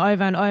same thing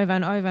over and over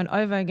and over and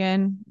over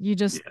again, you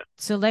just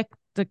select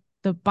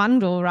the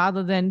bundle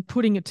rather than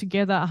putting it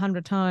together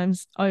 100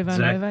 times over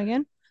and over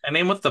again. And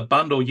then with the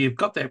bundle, you've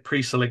got that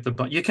pre-selected,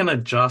 but you can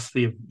adjust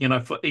for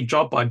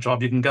job by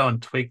job, you can go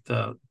and tweak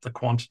the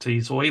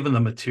quantities or even the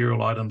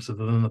material items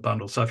within the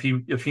bundle. So if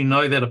you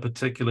know that a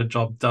particular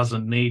job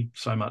doesn't need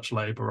so much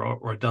labor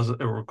or it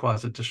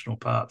requires additional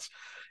parts,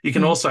 you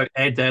can also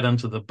add that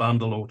into the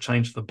bundle or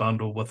change the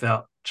bundle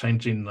without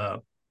changing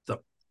the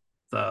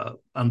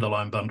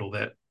underlying bundle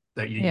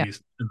that you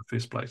used in the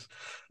first place.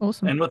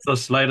 Awesome. And with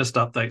this latest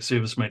update,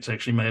 ServiceMate's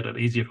actually made it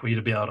easier for you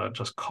to be able to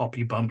just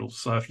copy bundles.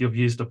 So if you've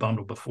used a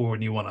bundle before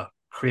and you want to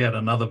create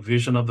another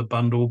version of the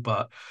bundle,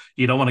 but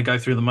you don't want to go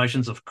through the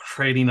motions of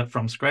creating it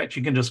from scratch,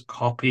 you can just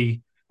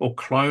copy or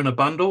clone a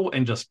bundle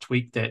and just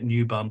tweak that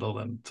new bundle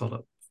until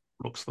it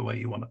looks the way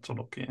you want it to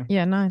look.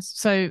 Yeah, nice.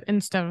 So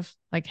instead of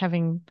like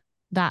having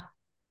that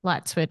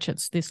light switch,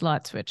 it's this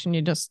light switch, and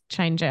you just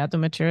change out the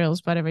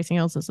materials, but everything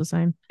else is the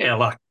same. Yeah,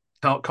 like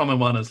common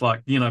one is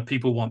like,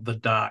 people want the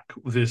dark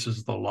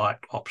versus the light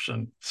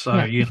option.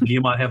 So, you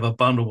might have a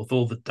bundle with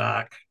all the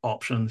dark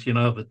options,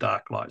 the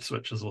dark light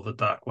switches or the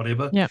dark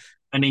whatever. Yeah.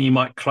 And then you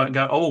might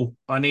go, oh,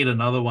 I need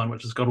another one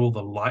which has got all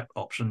the light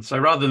options. So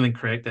rather than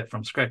create that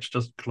from scratch,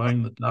 just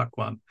clone the dark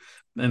one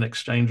and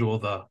exchange all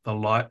the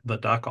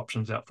dark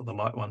options out for the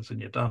light ones, and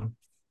you're done.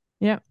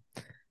 Yeah.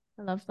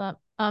 I love that.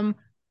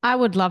 I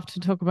would love to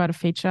talk about a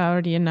feature. I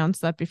already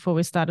announced that before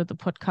we started the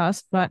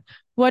podcast, but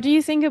what do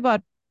you think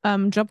about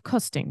job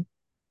costing?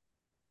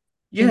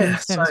 Yeah,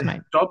 so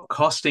job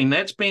costing,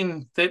 that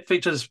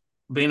feature's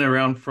been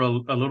around for a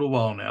little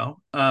while now.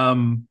 A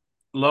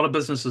lot of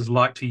businesses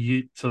like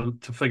to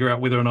figure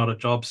out whether or not a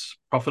job's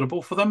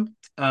profitable for them.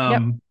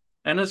 And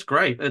it's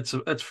great. It's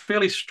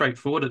fairly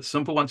straightforward. It's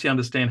simple once you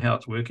understand how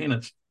it's working.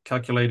 It's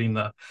calculating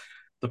the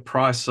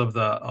price of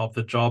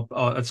the job.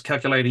 It's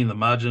calculating the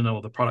margin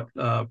or the product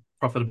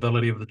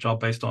profitability of the job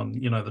based on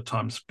the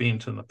time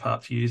spent and the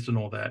parts used and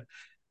all that.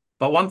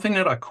 But one thing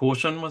that I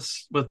caution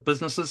with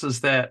businesses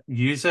is that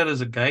use that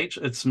as a gauge.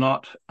 It's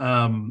not,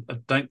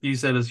 don't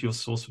use that as your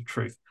source of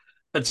truth.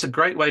 It's a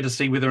great way to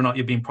see whether or not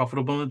you're being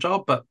profitable in the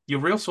job, but your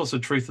real source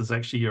of truth is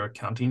actually your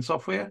accounting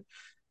software.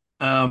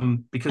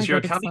 Because your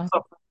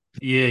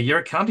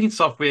accounting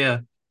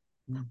software,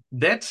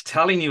 that's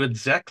telling you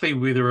exactly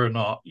whether or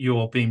not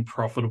you're being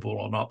profitable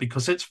or not,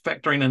 because it's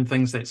factoring in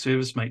things that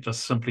ServiceMate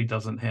just simply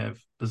doesn't have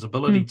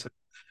visibility to.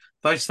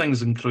 Those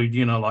things include,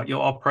 like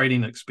your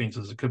operating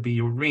expenses. It could be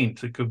your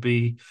rent. It could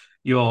be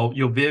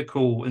your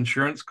vehicle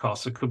insurance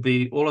costs. It could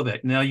be all of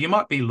that. Now, you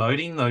might be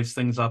loading those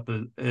things up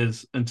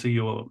as into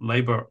your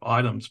labor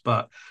items,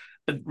 but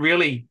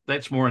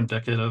that's more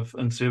indicative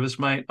in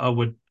ServiceMate.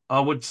 I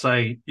would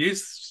say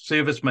use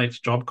ServiceMate's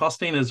job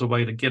costing as a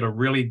way to get a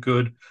really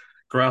good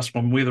grasp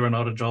on whether or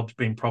not a job's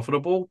been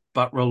profitable,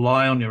 but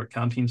rely on your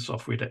accounting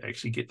software to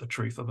actually get the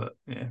truth of it.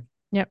 Yeah.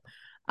 Yep.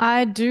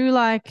 I do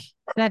like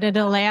that it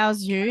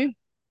allows you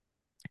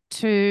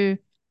to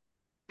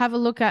have a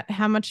look at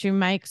how much you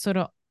make sort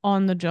of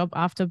on the job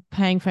after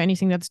paying for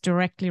anything that's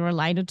directly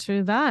related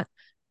to that.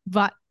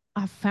 But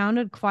I found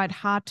it quite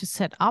hard to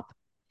set up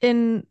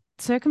in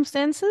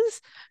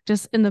circumstances,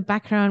 just in the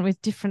background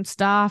with different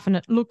staff, and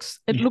it looks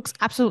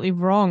absolutely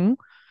wrong.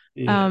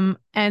 Yeah.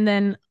 And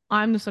then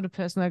I'm the sort of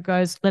person that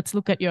goes, let's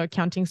look at your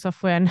accounting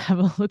software and have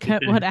a look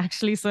at what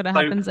actually sort of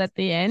happens at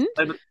the end.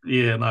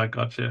 Yeah, no,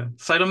 gotcha.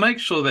 So to make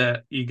sure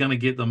that you're going to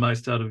get the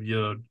most out of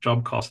your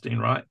job costing,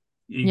 right?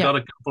 You got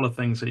a couple of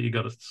things that you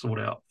got to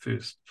sort out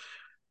first.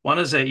 One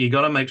is that you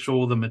got to make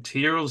sure the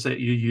materials that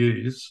you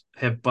use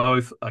have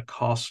both a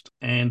cost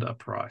and a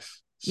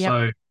price.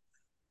 Yep.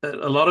 So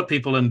a lot of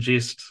people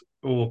ingest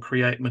or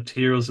create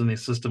materials in their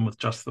system with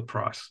just the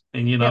price.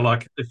 And,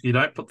 like if you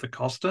don't put the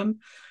cost in,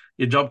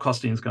 your job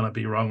costing is going to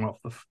be wrong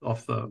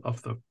off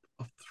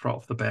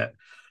the bat.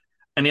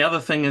 And the other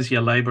thing is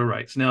your labor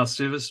rates. Now, within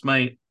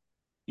ServiceMate,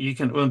 you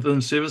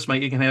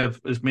can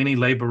have as many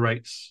labor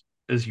rates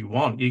as you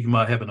want. You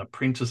might have an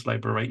apprentice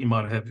labor rate. You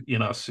might have,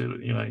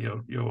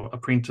 your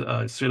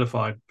apprentice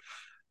certified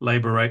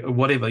labor rate or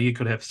whatever. You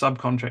could have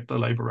subcontractor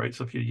labor rates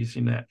if you're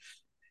using that.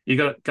 You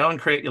got to go and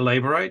create your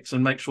labor rates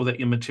and make sure that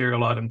your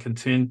material item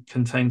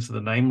contains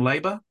the name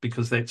labor,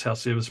 because that's how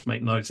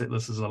ServiceMate knows that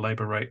this is a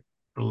labor rate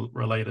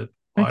related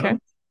item.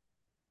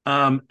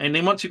 And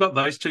then once you've got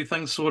those two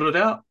things sorted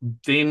out,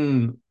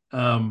 then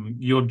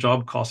your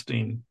job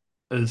costing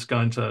is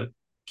going to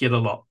get a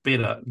lot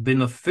better. Then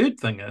the third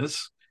thing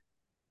is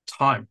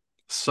time.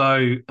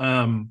 So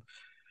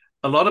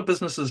a lot of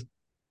businesses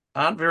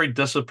aren't very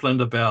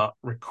disciplined about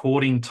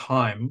recording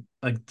time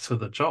to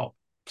the job.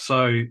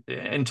 So,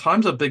 and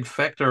time's a big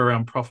factor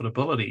around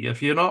profitability.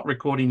 If you're not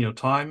recording your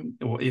time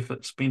or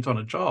effort spent on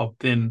a job,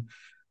 then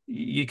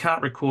you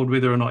can't record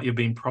whether or not you're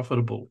being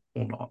profitable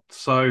or not.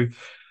 So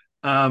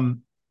the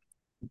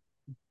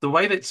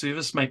way that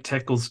ServiceMate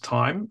tackles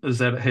time is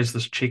that it has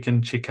this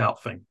check-in,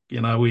 check-out thing,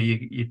 where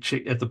you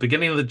check at the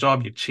beginning of the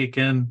job, you check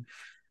in,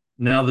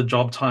 now the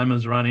job timer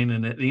is running,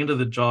 and at the end of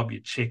the job, you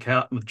check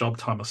out and the job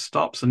timer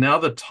stops. And now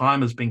the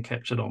time has been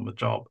captured on the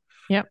job.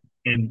 Yep.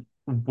 And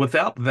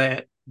without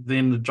that,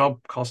 then the job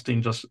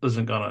costing just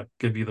isn't going to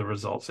give you the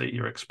results that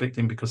you're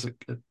expecting, because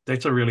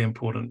that's a really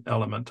important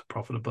element to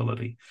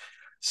profitability.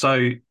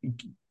 So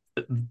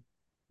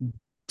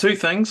two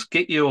things: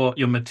 get your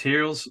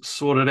materials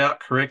sorted out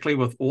correctly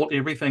with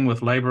everything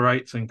with labor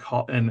rates and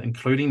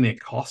including their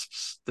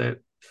costs.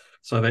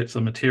 So that's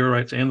the material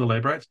rates and the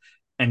labor rates,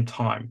 and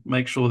time.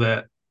 Make sure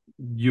that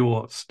you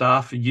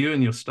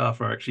and your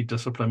staff are actually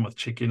disciplined with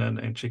checking in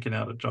and checking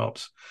out of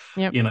jobs.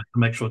 Yep. To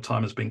make sure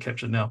time is being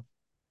captured. Now,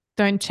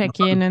 don't check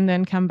in and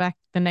then come back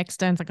the next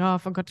day and it's like, oh, I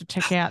forgot to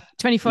check out.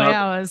 24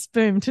 hours,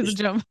 boom, to the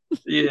job.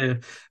 Yeah.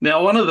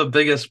 Now, one of the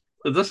biggest,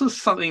 this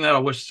is something that I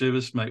wish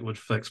ServiceMate would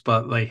fix,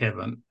 but they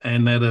haven't.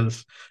 And that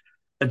is,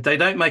 they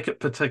don't make it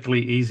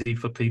particularly easy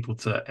for people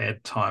to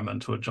add time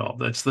into a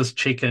job. It's this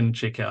check in,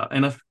 check out.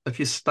 And if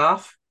your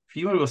staff, if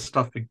you or your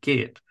staff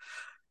forget,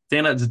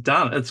 then it's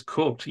done. It's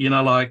cooked.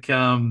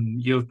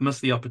 You've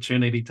missed the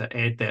opportunity to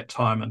add that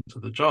time into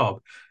the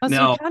job. Oh, so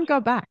Now, you can't go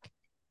back.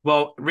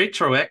 well,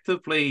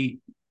 retroactively,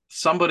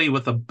 somebody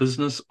with a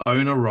business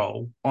owner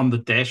role on the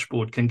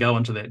dashboard can go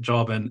into that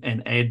job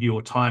and add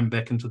your time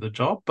back into the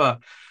job, but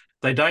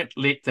they don't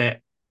let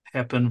that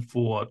happen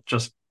for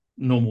just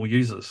normal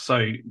users.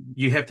 So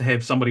you have to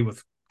have somebody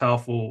with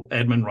powerful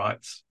admin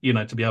rights,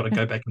 to be able to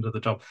go back into the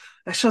job.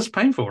 That's just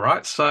painful,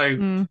 right?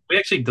 So we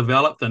actually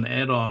developed an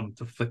add-on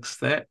to fix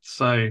that.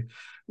 So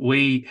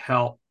we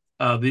help.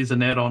 There's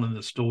an add-on in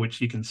the store which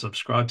you can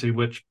subscribe to,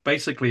 which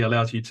basically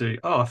allows you to,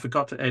 I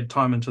forgot to add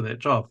time into that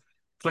job.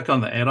 Click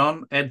on the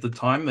add-on, add the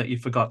time that you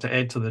forgot to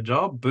add to the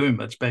job. Boom,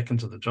 it's back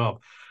into the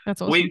job.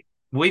 That's awesome.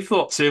 We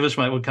thought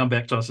ServiceMate would come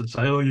back to us and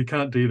say, you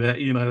can't do that,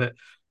 that.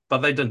 But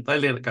they didn't. They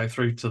let it go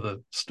through to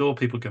the store.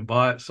 People can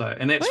buy it.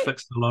 And that's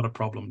fixed a lot of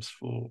problems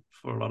for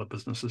a lot of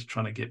businesses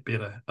trying to get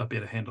a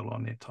better handle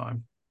on their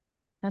time.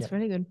 That's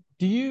really good.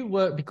 Do you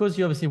work, because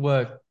you obviously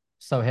work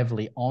so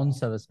heavily on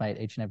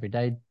ServiceMate each and every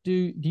day,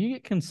 do you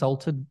get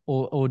consulted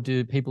or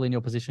do people in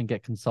your position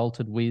get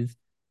consulted with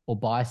or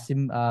by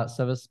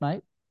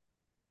ServiceMate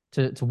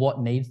to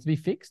what needs to be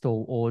fixed,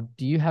 or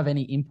do you have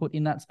any input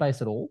in that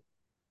space at all?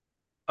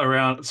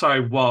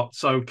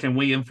 So can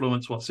we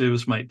influence what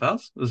ServiceMate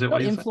does? Is that Not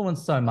what you're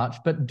influence saying? so much,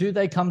 but do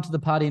they come to the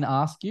party and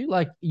ask you?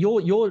 Like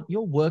you're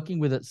working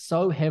with it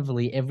so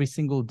heavily every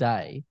single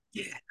day.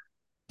 Yeah.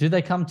 Do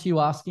they come to you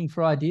asking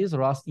for ideas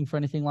or asking for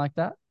anything like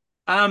that?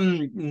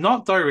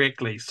 Not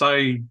directly.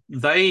 So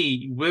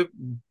we're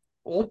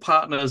all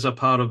partners are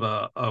part of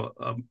a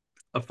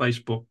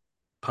Facebook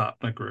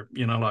partner group,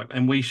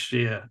 and we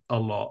share a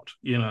lot,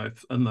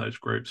 in those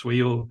groups.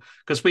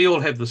 Because we all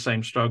have the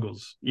same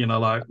struggles, we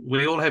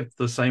all have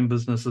the same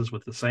businesses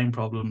with the same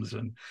problems.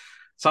 And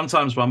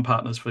sometimes one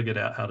partner's figured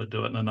out how to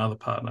do it and another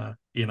partner,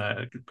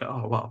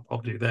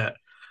 I'll do that.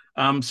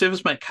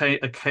 ServiceMate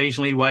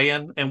occasionally weigh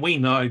in, and we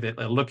know that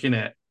they're looking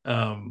at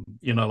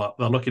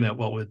they're looking at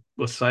what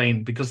we're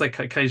saying because they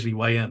occasionally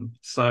weigh in.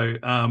 So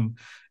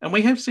and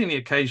we have seen the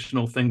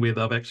occasional thing where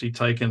they've actually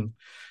taken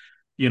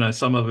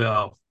some of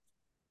our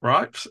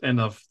gripes and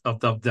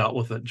they've dealt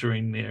with it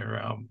during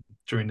their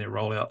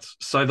rollouts.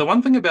 So the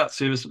one thing about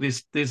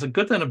service, there's a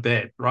good and a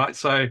bad, right?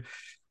 So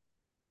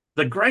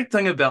the great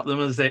thing about them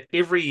is that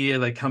every year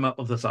they come up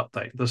with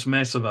this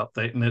massive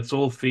update, and it's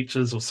all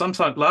features, or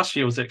sometimes last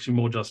year was actually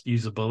more just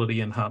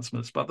usability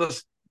enhancements, but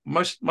this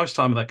most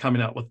time they're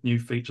coming out with new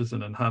features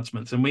and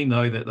enhancements, and we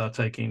know that they're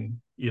taking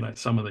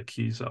some of the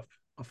cues of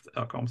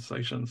our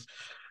conversations.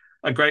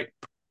 A great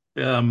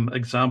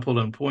example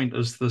and point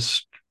is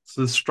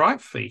the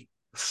Stripe fee.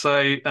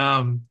 So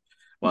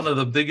one of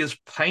the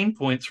biggest pain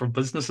points for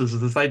businesses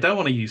is they don't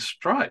want to use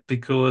Stripe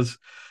because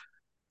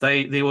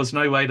there was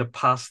no way to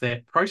pass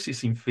that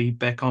processing fee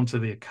back onto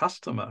their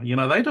customer.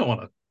 They don't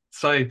want to.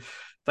 So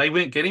they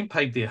weren't getting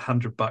paid their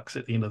 $100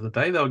 at the end of the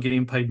day. They were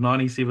getting paid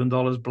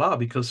 $97 blah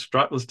because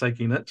Stripe was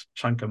taking its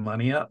chunk of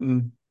money out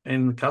and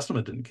the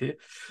customer didn't care.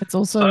 It's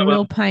also a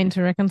real pain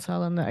to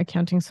reconcile in the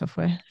accounting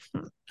software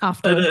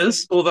afterwards. It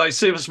is, although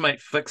ServiceMate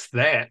fixed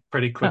that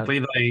pretty quickly.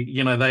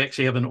 They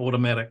actually have an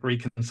automatic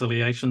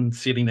reconciliation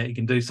setting that you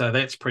can do, so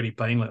that's pretty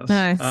painless.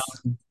 Nice.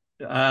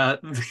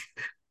 But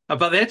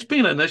that's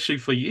been an issue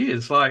for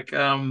years. Like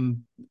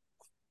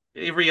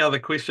every other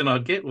question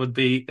I'd get would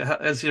be,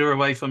 is there a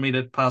way for me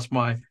to pass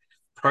my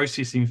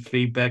processing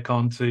fee back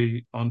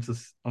onto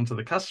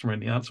the customer?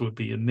 And the answer would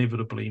be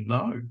inevitably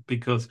no,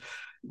 because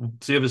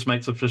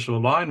ServiceMate's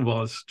official line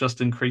was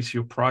just increase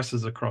your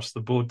prices across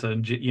the board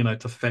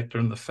to factor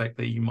in the fact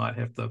that you might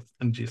have to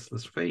ingest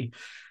this fee.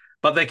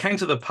 But they came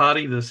to the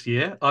party this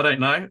year. I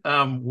don't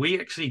know. We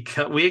actually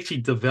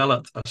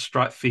developed a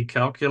Stripe fee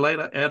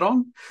calculator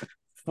add-on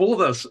for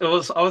this. It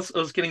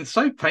was getting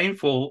so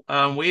painful.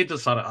 We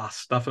decided,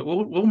 stuff it.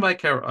 We'll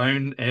make our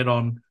own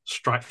add-on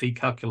Stripe fee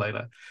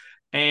calculator,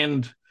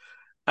 and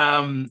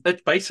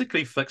it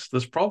basically fixed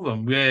this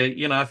problem where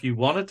if you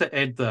wanted to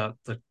add the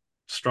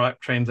Stripe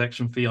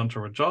transaction fee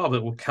onto a job,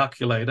 it will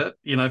calculate it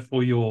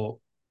for your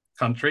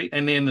country,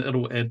 and then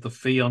it'll add the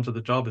fee onto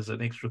the job as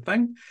an extra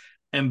thing,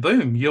 and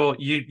boom,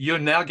 you're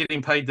now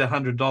getting paid the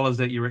 $100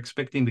 that you're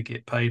expecting to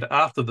get paid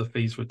after the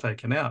fees were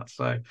taken out.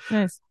 So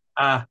nice.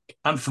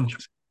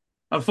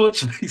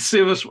 Unfortunately,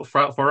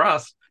 for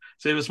us,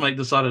 ServiceMate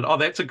decided, oh,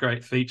 that's a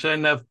great feature,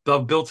 and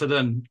they've built it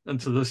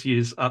into this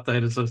year's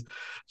update as a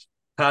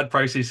card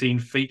processing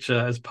feature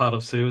as part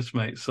of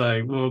ServiceMate.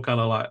 So we were kind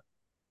of like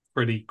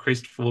pretty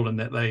crestfallen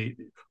that they,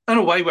 in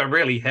a way, we're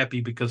really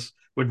happy because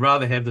we'd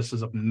rather have this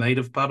as a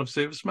native part of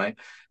ServiceMate.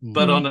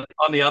 But on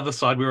the other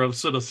side, we were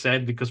sort of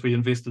sad because we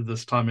invested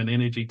this time and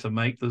energy to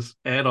make this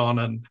add-on,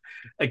 and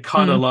it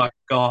kind of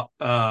got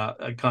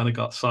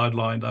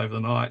sidelined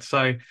overnight.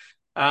 So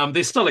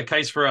there's still a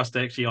case for us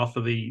to actually offer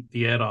the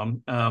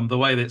add-on. The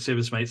way that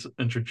ServiceMate's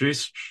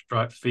introduced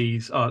Stripe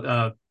fees,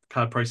 card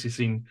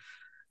processing,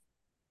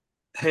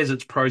 has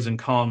its pros and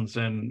cons,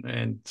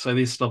 and so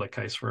there's still a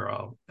case for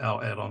our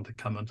add-on to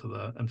come into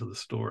the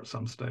store at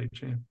some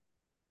stage.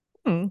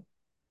 Yeah.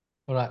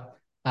 All right.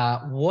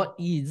 What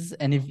is,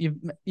 and if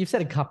you've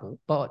said a couple,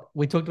 but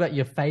we talked about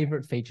your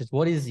favorite features.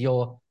 What is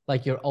your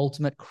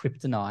ultimate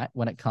kryptonite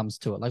when it comes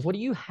to it? Like, what do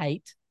you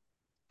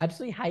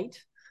absolutely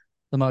hate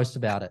the most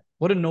about it?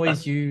 What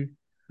annoys you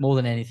more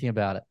than anything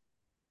about it?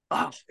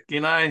 I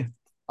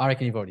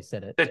reckon you've already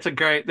said it. That's a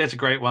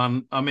great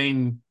one. I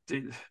mean,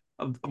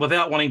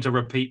 without wanting to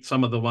repeat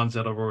some of the ones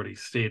that I've already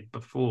said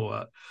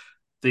before,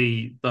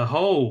 the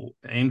whole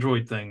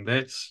Android thing,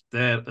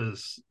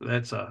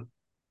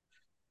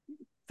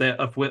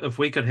 if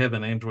we could have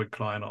an Android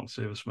client on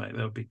ServiceMate,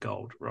 that would be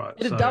gold, right?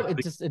 It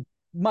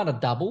might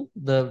not double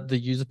the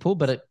user pool,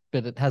 but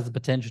it has the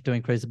potential to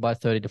increase it by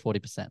 30 to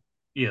 40%.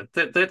 Yeah,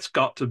 that's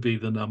got to be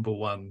the number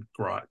one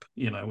gripe,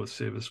 with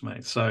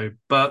ServiceMate. So,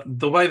 but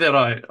the way that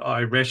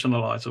I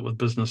rationalize it with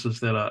businesses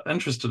that are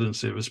interested in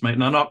ServiceMate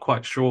and are not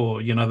quite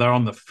sure, they're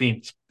on the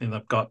fence, and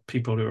they've got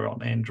people who are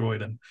on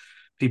Android and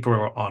people who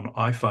are on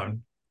iPhone.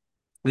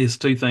 There's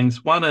two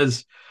things. One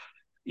is,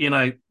 you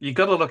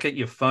got to look at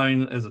your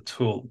phone as a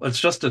tool. It's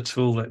just a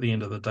tool at the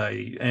end of the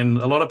day. And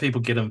a lot of people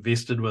get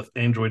invested with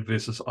Android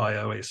versus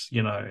iOS,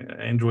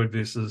 Android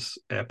versus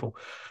Apple.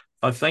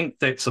 I think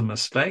that's a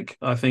mistake.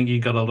 I think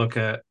you got to look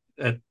at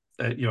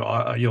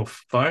your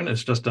phone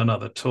as just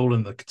another tool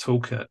in the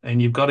toolkit, and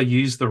you've got to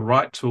use the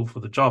right tool for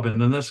the job. And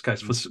in this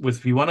case,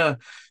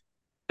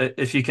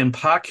 if you can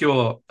park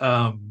your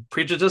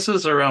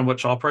prejudices around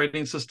which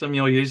operating system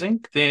you're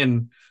using,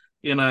 then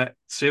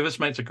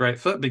ServiceMate's a great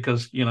fit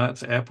because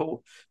it's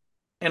Apple,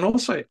 and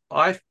also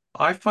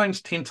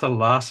iPhones tend to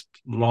last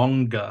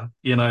longer.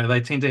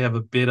 They tend to have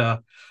a better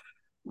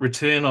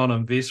return on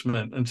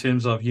investment in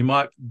terms of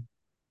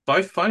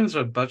both phones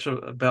are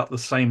about the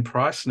same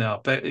price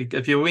now. But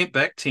if you went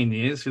back 10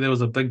 years, there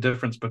was a big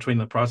difference between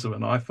the price of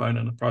an iPhone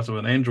and the price of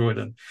an Android.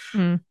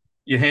 And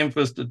your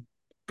ham-fisted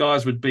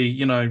guys would be,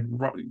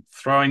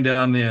 throwing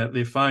down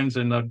their phones,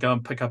 and they'd go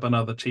and pick up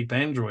another cheap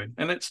Android.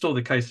 And that's still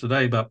the case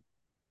today, but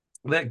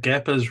that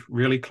gap is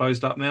really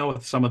closed up now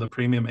with some of the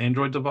premium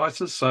Android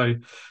devices. So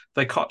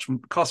they cost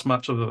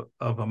much of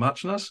a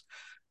muchness.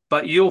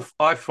 But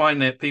I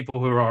find that people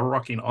who are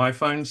rocking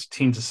iPhones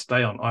tend to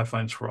stay on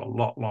iPhones for a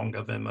lot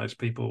longer than those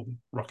people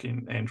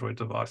rocking Android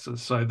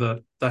devices. So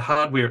the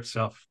hardware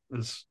itself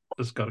has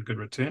got a good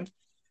return.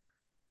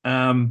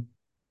 I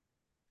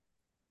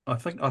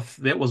think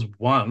that was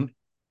one.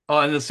 Oh,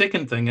 and the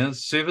second thing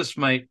is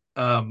ServiceMate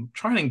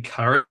try and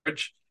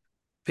encourage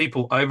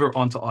people over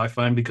onto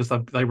iPhone, because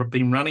they've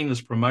been running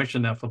this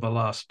promotion now for the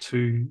last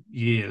 2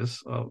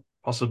 years, or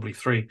possibly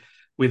 3,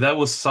 where they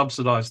will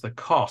subsidize the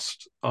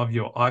cost of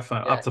your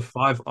iPhone up to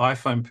 5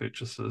 iPhone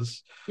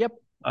purchases. Yep.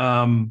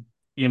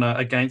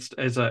 Against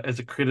as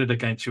a credit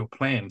against your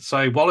plan.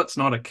 So while it's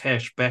not a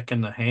cash back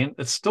in the hand,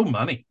 it's still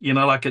money.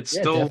 It's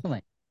still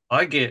definitely.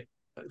 I get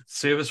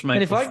ServiceMate.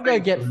 And if I can go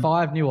get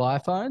 5 new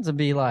iPhones and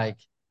be like,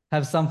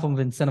 have some form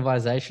of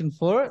incentivization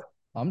for it,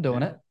 I'm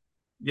doing it.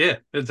 Yeah,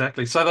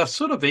 exactly. So they've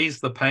sort of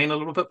eased the pain a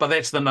little bit, but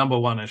that's the number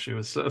one issue.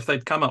 Is if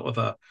they'd come up with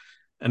a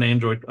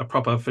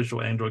proper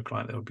official Android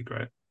client, that would be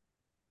great.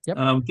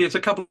 Yep. There's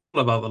a couple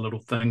of other little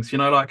things,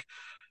 like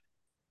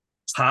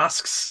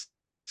tasks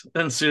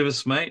in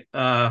ServiceMate.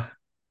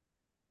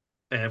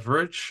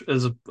 Average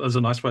is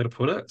a nice way to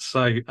put it.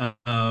 So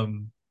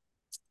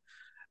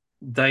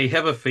they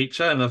have a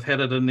feature, and they've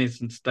had it in there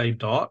since day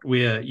dot,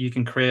 where you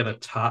can create a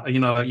task.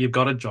 You've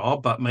got a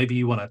job, but maybe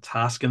you want a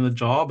task in the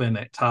job, and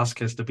that task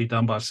has to be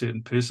done by a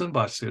certain person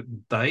by a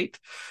certain date.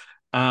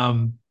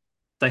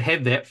 They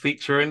have that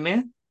feature in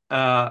there,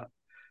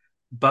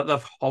 but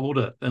they've hobbled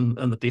it in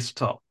the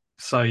desktop.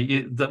 So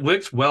that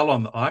works well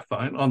on the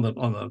iPhone, on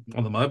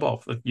the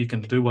mobile. You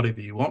can do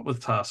whatever you want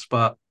with tasks,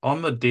 but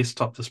on the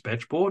desktop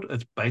dispatch board,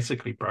 it's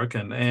basically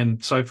broken.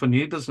 And so for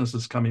new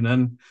businesses coming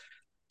in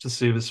to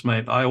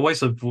ServiceMate, I always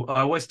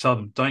tell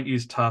them, don't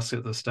use tasks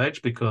at this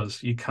stage,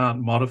 because you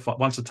can't modify.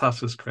 Once a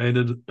task is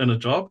created in a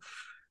job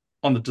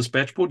on the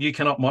dispatch board, you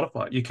cannot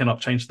modify it. You cannot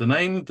change the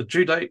name, the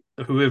due date,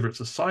 whoever it's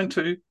assigned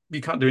to.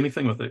 You can't do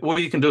anything with it. All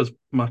you can do is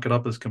mark it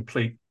up as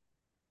complete.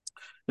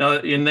 Now,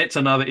 and that's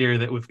another area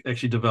that we've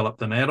actually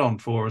developed an add-on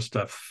for, is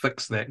to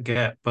fix that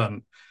gap. But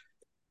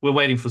we're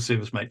waiting for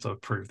ServiceMate to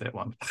approve that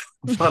one.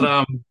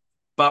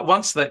 But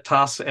once that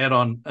task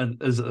add-on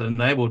is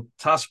enabled,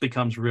 task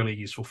becomes a really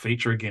useful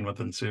feature again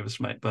within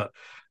ServiceMate. But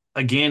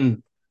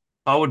again,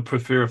 I would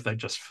prefer if they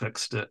just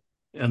fixed it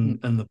in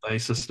the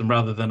base system,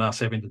 rather than us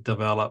having to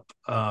develop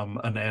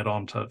an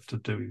add-on to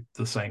do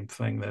the same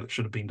thing that it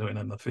should have been doing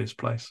in the first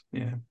place.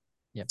 Yeah.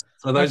 Yep.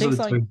 So those are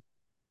the two.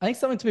 I think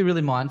something to be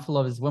really mindful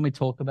of is when we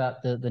talk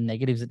about the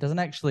negatives, it doesn't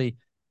actually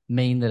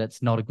mean that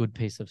it's not a good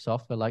piece of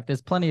software. Like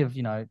there's plenty of,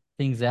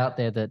 things out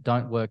there that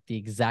don't work the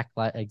exact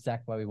way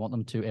we want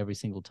them to every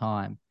single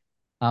time,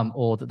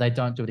 or that they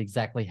don't do it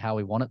exactly how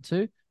we want it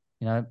to.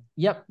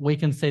 Yep, we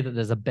can see that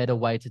there's a better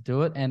way to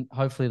do it, and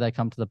hopefully they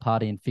come to the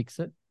party and fix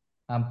it.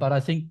 But I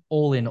think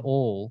all in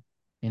all,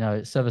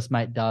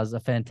 ServiceMate does a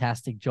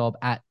fantastic job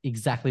at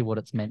exactly what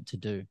it's meant to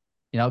do.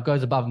 It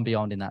goes above and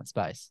beyond in that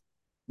space.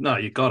 No,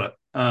 you got it.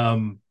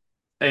 And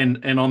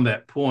on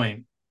that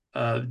point,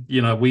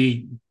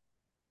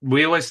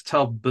 we always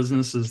tell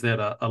businesses that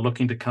are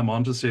looking to come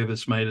onto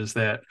ServiceMate is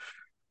that,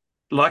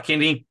 like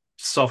any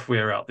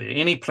software out there,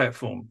 any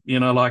platform,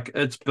 like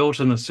it's built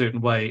in a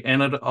certain way,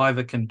 and it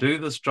either can do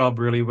this job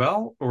really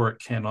well or it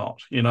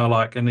cannot. And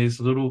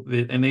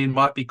there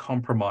might be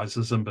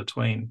compromises in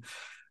between.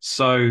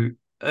 So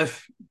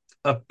if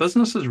a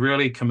business is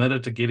really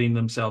committed to getting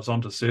themselves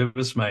onto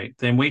ServiceMate,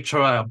 then we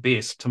try our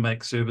best to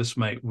make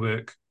ServiceMate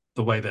work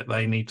the way that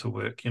they need to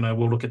work.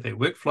 We'll look at their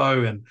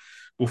workflow and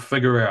we'll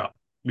figure out,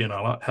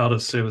 like how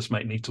does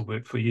ServiceMate need to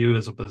work for you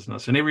as a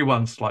business? And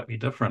everyone's slightly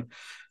different.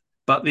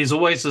 But there's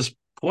always this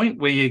point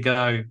where you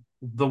go,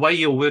 the way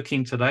you're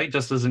working today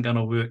just isn't going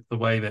to work the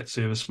way that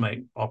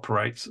ServiceMate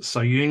operates. So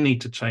you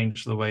need to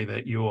change the way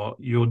that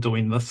you're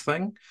doing this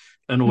thing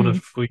in order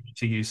for you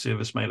to use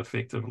ServiceMate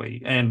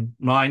effectively. And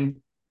 9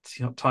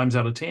 times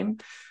out of 10,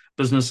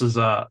 businesses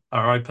are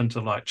open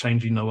to like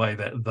changing the way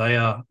that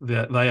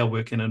they are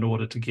working in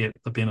order to get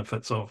the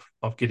benefits of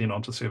getting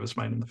onto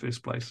ServiceMate in the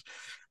first place.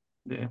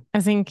 Yeah. I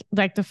think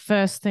like the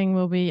first thing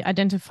will be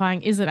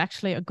identifying, is it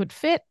actually a good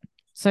fit?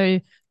 So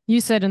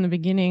you said in the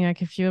beginning,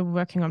 like if you're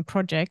working on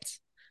projects,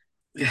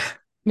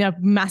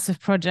 massive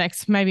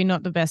projects, maybe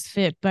not the best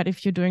fit, but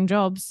if you're doing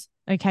jobs,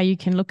 okay, you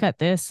can look at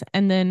this.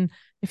 And then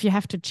if you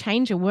have to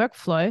change your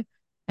workflow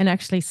and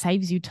actually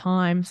saves you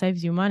time,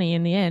 saves you money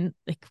in the end,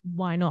 like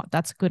why not?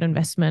 That's a good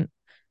investment.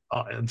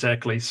 Oh,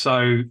 exactly. So,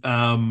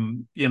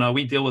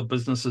 we deal with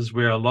businesses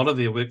where a lot of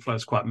their workflow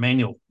is quite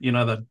manual.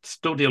 They're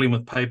still dealing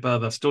with paper,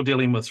 they're still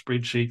dealing with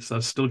spreadsheets,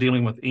 they're still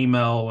dealing with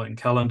email and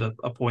calendar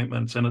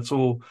appointments, and it's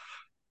all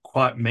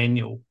quite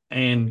manual.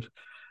 And,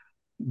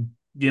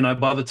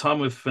 by the time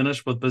we've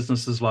finished with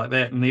businesses like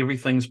that and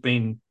everything's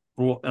been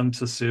brought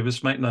into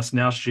ServiceMate and us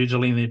now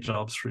scheduling their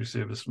jobs through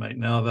ServiceMate,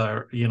 now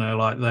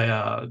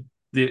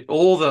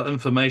all the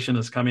information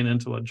is coming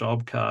into a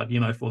job card,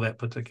 for that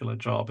particular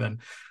job,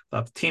 and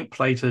they've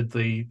templated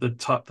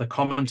the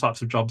common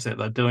types of jobs that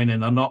they're doing,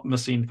 and they're not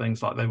missing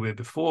things like they were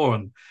before.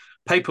 And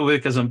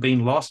paperwork isn't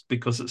being lost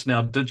because it's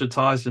now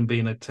digitized and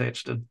being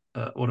attached to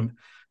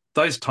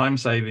those time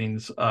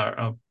savings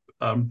are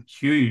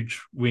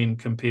huge when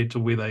compared to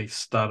where they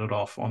started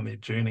off on their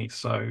journey.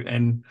 So,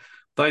 and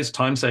those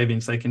time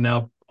savings, they can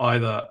now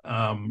either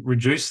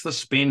reduce the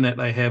spend that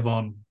they have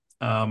on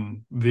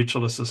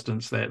virtual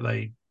assistants, that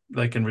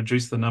they can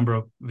reduce the number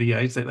of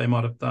VAs that they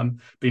might have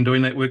been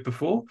doing that work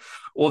before,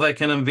 or they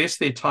can invest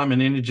their time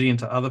and energy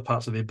into other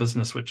parts of their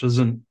business, which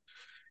isn't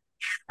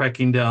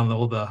tracking down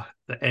all the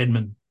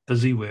admin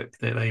busy work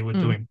that they were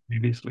doing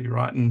previously,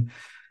 right?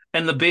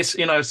 And the best,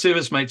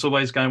 ServiceMate's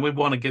always going, we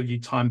want to give you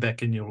time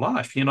back in your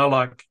life,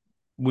 like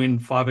when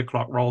 5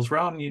 o'clock rolls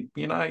around,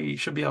 you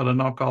should be able to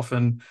knock off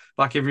and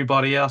like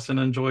everybody else and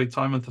enjoy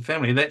time with the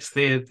family. That's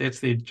their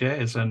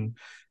jazz. And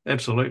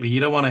absolutely, you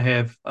don't want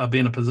to be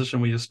in a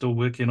position where you're still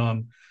working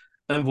on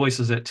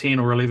invoices at 10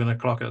 or 11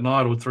 o'clock at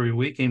night or through a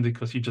weekend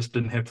because you just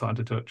didn't have time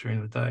to do it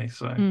during the day.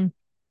 So,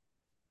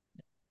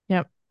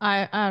 Yep,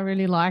 I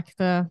really like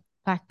the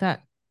fact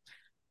that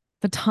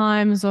the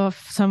times of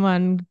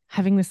someone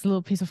having this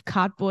little piece of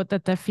cardboard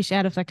that they fish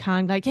out of their car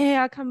and like,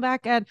 yeah, I'll come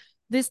back at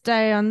this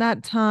day on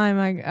that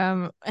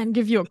time, and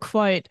give you a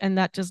quote, and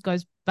that just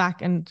goes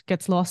back and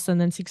gets lost. And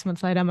then 6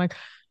 months later, I'm like,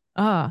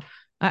 I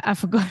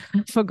forgot.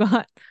 I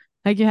forgot.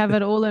 Like you have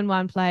it all in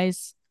one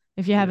place.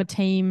 If you have a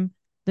team,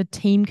 the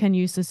team can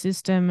use the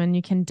system and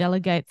you can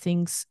delegate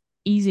things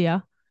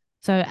easier.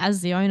 So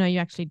as the owner, you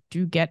actually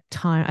do get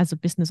time. As a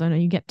business owner,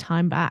 you get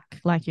time back,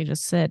 like you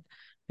just said,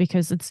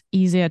 because it's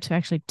easier to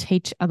actually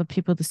teach other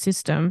people the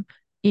system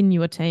in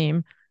your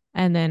team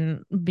and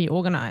then be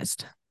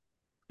organized.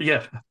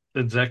 Yeah,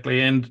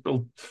 exactly. And,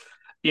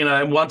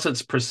 once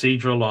it's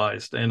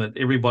proceduralized and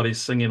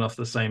everybody's singing off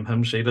the same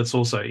hymn sheet, it's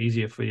also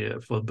easier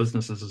for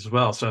businesses as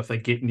well. So if they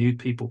get new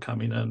people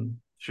coming in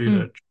due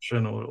to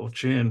attrition or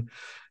churn,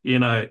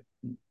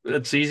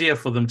 it's easier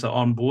for them to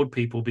onboard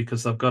people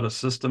because they've got a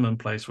system in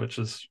place, which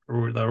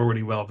they're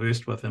already well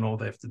versed with, and all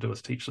they have to do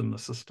is teach them the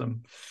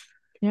system.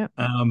 Yeah.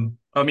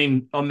 I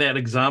mean, on that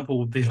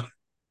example,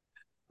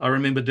 I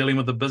remember dealing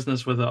with a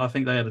business I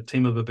think they had a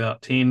team of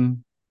about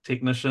 10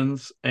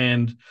 technicians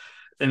and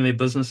their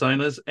business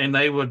owners, and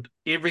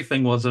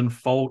everything was in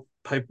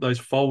those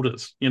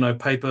folders,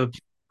 paper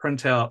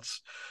printouts.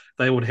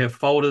 They would have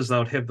folders. They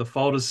would have the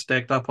folders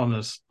stacked up on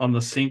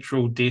the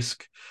central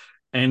desk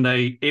and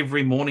they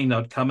every morning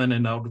they'd come in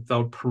and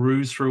they'll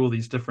peruse through all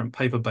these different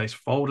paper-based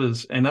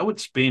folders, and they would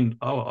spend,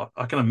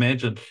 I can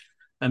imagine,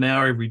 an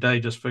hour every day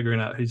just figuring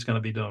out who's going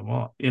to be doing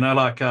what.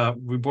 Like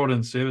we brought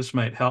in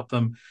ServiceMate, helped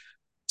them.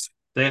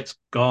 That's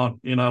gone.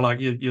 Like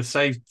you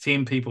save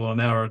 10 people an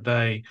hour a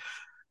day.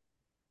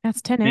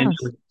 That's 10 hours.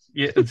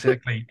 Yeah,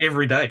 exactly.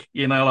 Every day,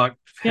 like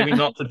having Yeah.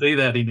 not to do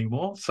that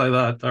anymore. So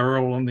that they're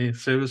all on their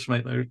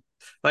ServiceMate.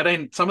 They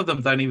don't. Some of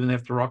them don't even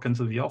have to rock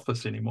into the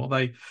office anymore.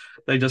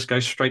 They just go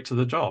straight to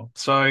the job.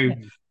 So,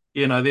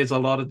 there's a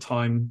lot of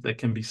time that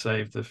can be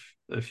saved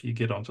if you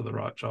get onto the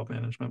right job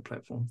management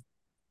platform.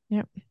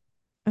 Yep.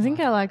 I think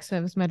I like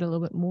ServiceMate a little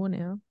bit more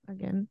now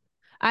again.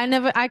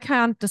 I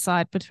can't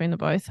decide between the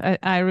both.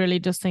 I really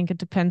just think it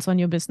depends on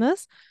your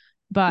business.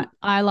 But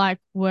I like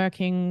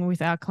working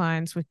with our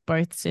clients with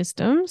both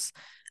systems.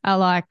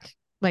 I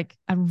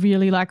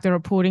really like the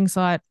reporting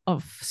side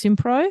of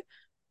Simpro,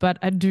 but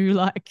I do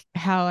like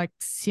how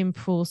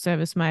simple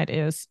ServiceMate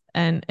is,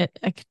 and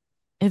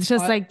it's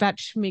just that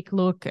schmick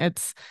look.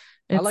 It's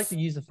I like the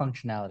user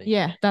functionality.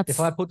 Yeah,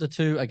 if I put the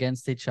two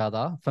against each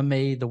other, for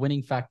me, the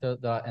winning factor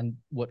and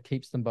what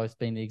keeps them both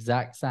being the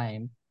exact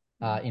same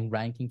in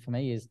ranking for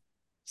me is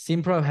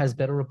Simpro has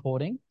better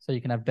reporting, so you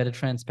can have better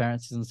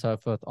transparencies and so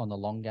forth on the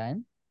long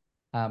game.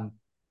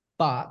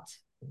 But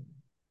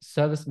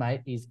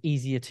ServiceMate is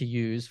easier to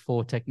use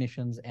for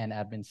technicians and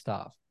admin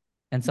staff.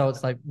 And so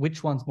it's like,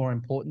 which one's more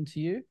important to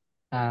you?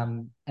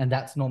 And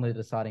that's normally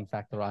the deciding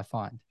factor, I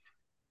find.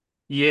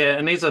 Yeah,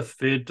 and there's a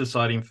third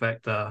deciding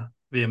factor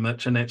there,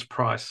 Mitch, and that's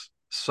price.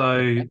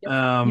 So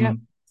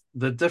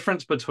the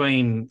difference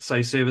between, say,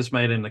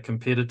 ServiceMate and the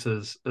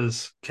competitors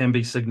can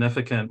be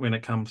significant when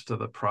it comes to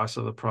the price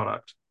of the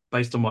product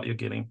based on what you're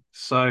getting.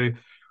 So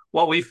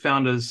what we've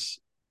found is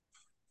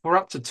for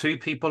up to 2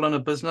 people in a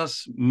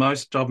business,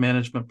 most job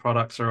management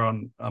products are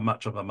on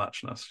much of a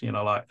muchness.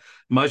 Like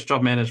most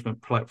job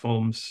management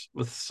platforms,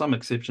 with some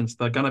exceptions,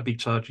 they're going to be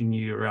charging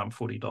you around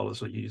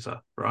 $40 a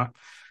user, right?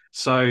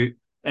 So,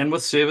 and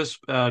with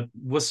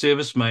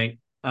ServiceMate,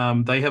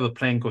 they have a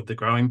plan called the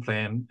Growing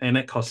Plan, and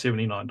that costs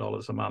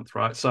 $79 a month,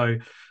 right? So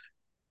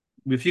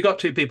if you got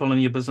 2 people in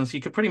your business, you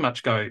could pretty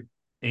much go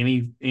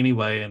any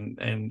way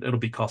and it'll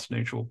be cost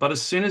neutral. But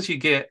as soon as you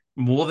get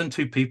more than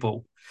 2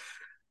 people,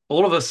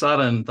 all of a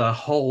sudden the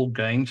whole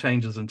game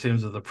changes in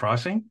terms of the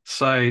pricing.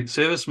 So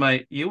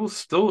ServiceMate, you will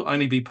still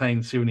only be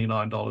paying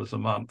 $79 a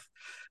month.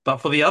 But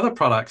for the other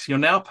products, you're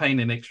now paying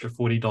an extra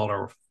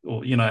 $40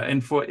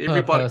 and for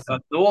everybody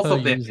north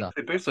of that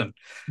per person.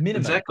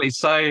 Minimum. Exactly.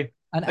 So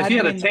if you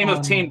had a team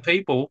of 10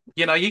 people,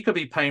 you could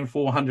be paying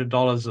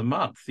 $400 a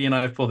month,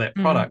 for that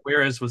product.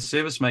 Whereas with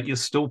ServiceMate, you're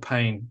still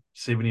paying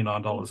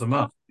 $79 a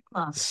month.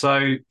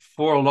 So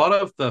for a lot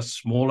of the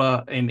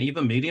smaller and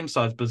even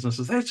medium-sized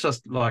businesses, that's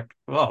just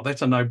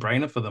that's a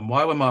no-brainer for them.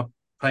 Why am I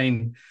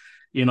paying,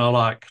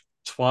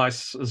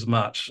 twice as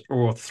much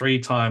or 3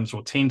 times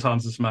or 10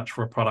 times as much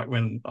for a product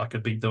when I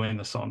could be doing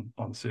this on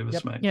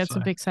ServiceMate? Yeah, it's a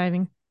big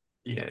saving.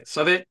 Yeah,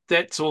 so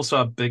that's also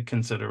a big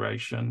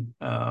consideration.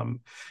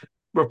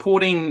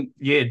 Reporting,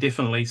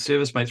 definitely.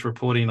 ServiceMate's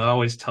reporting, I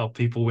always tell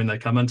people when they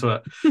come into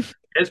it,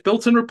 it's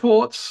built-in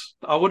reports.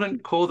 I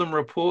wouldn't call them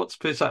reports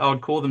per se. I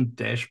would call them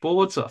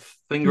dashboards, a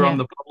finger on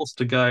the pulse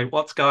to go,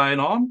 what's going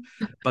on?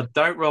 But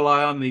don't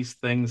rely on these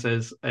things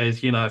as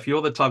if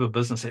you're the type of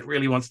business that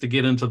really wants to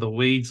get into the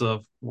weeds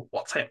of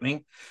what's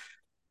happening.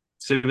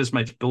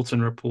 ServiceMate's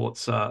built-in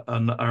reports are a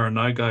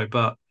no-go,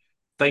 but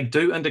they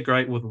do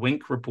integrate with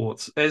Wink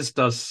reports, as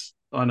does,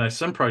 I know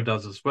Simpro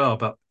does as well,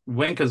 but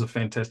Wink is a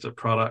fantastic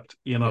product.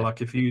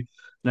 Like if you,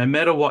 no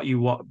matter what you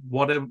want,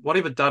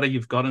 whatever data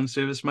you've got in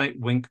ServiceMate,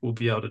 Wink will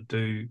be able to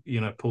do,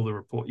 pull the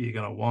report you're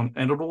going to want.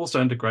 And it'll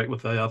also integrate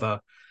with the other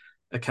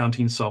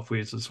accounting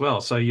softwares as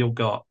well. So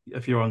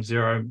if you're on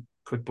Xero,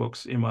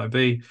 QuickBooks,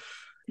 MIB,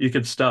 you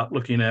could start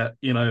looking at,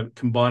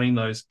 combining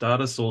those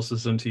data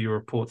sources into your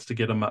reports to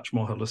get a much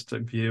more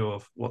holistic view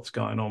of what's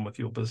going on with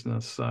your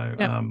business. So,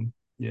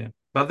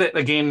 but that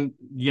again,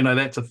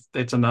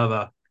 that's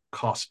another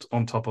cost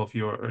on top of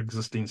your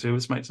existing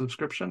ServiceMate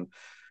subscription.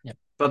 Yep.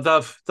 But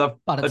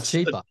it's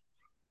cheaper.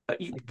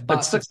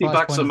 It's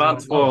 $60 a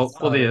month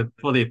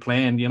for their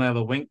plan.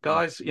 The Wink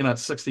guys,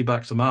 it's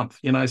 $60 a month.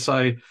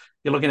 So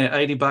you're looking at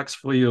 $80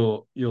 for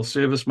your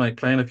ServiceMate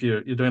plan if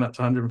you're doing up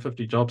to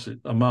 150 jobs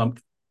a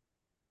month,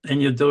 and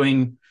you're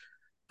doing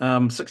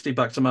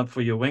 $60 a month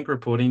for your Wink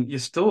reporting. You're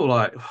still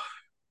like,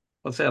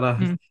 what's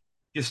that?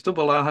 You're still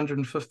below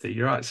 150.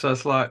 You're right. So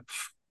it's like,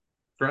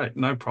 great,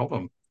 no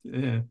problem.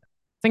 Yeah.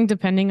 I think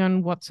depending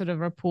on what sort of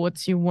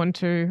reports you want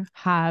to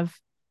have,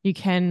 you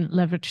can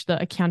leverage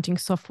the accounting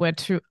software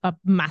to a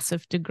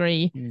massive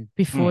degree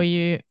before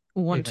you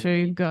want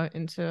to go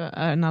into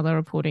another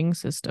reporting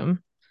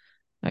system.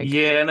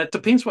 And it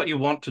depends what you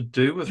want to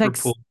do with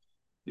reports.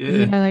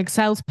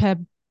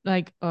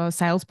 Like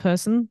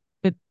salesperson,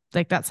 but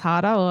that's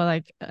harder,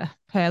 or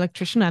per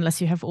electrician, unless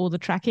you have all the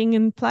tracking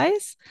in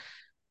place.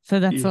 So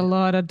that's a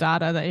lot of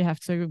data that you have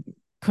to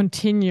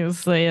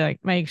continuously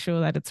make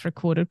sure that it's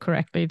recorded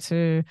correctly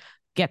to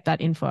get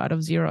that info out of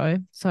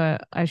Xero. So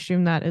I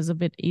assume that is a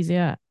bit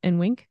easier in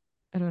Wink.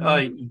 I don't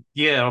know.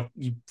 Yeah.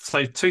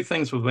 So two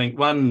things with Wink.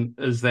 One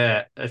is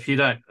that if you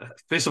don't,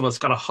 first of all, it's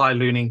got a high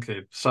learning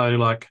curve. So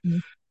like,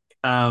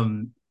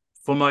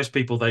 for most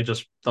people, they'll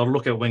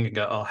look at Wink and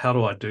go, "Oh, how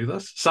do I do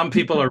this?" Some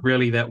people are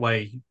really that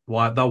way.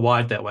 They're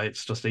wired that way.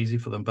 It's just easy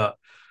for them. But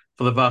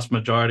for the vast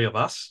majority of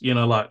us,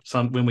 like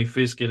when we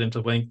first get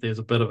into Wink, there's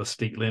a bit of a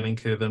steep learning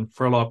curve, and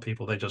for a lot of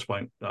people, they just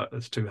won't.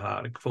 It's too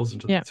hard. It falls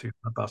into the too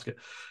hard basket.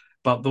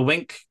 But the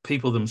Wink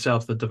people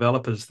themselves, the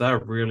developers, they're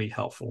really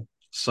helpful.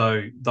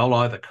 So they'll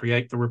either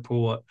create the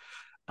report,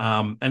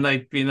 and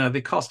they,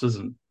 their cost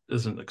isn't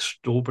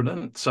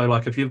exorbitant. So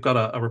like if you've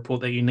got a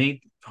report that you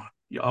need,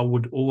 I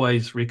would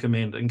always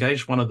recommend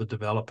engage one of the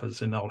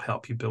developers, and they'll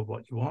help you build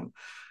what you want.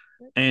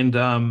 And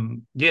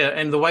and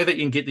the way that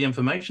you can get the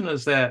information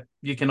is that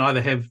you can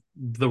either have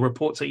the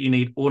reports that you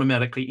need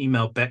automatically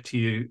emailed back to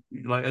you,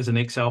 like as an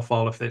Excel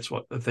file, if that's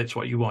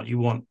what you want. You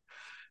want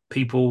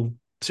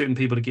certain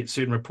people to get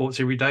certain reports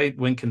every day.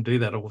 Wink can do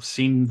that, or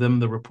send them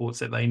the reports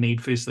that they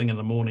need first thing in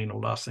the morning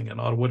or last thing at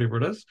night or whatever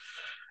it is.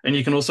 And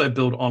you can also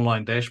build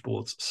online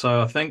dashboards.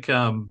 So I think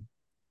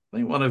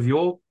one of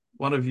your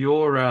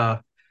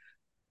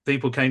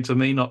people came to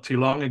me not too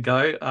long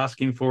ago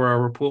asking for a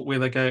report where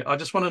they go, "I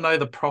just want to know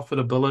the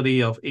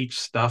profitability of each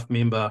staff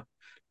member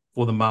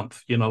for the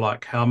month.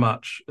 Like how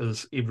much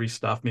is every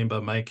staff member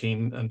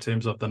making in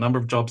terms of the number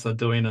of jobs they're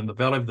doing and the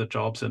value of the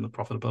jobs and the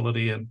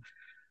profitability." And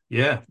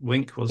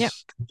Wink was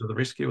to the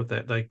rescue with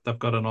that. They've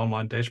got an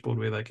online dashboard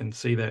where they can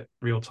see that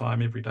real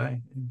time every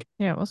day.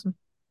 Yeah, awesome.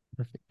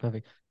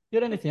 Perfect. You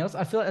got anything else?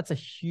 I feel like that's a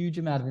huge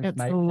amount of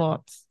information. It's a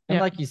lot. And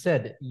like you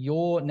said,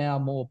 you're now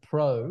more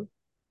pro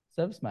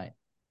ServiceMate.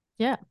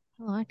 Yeah,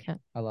 I like it.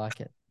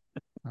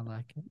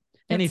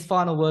 Any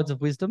final words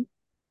of wisdom?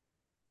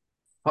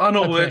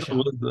 Final words of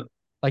wisdom.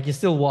 Like you're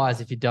still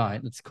wise if you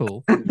don't. It's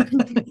cool.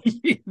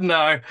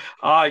 No,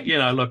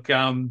 look,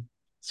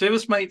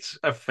 ServiceMate's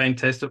a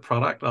fantastic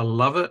product. I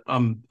love it.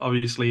 I'm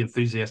obviously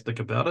enthusiastic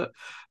about it,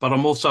 but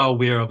I'm also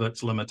aware of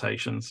its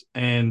limitations.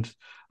 And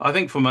I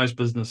think for most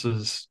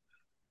businesses,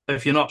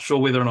 if you're not sure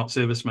whether or not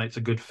ServiceMate's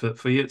a good fit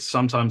for you, it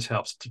sometimes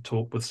helps to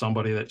talk with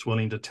somebody that's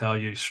willing to tell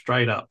you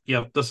straight up,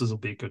 "Yeah, will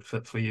be a good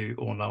fit for you,"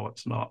 or "No,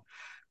 it's not."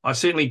 We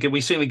certainly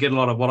get a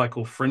lot of what I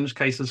call fringe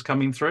cases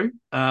coming through,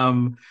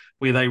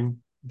 where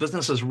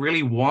businesses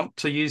really want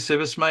to use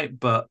ServiceMate,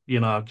 but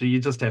you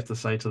just have to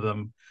say to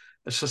them,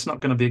 it's just not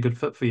going to be a good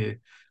fit for you.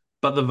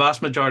 But the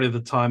vast majority of the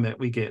time that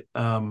we get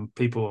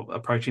people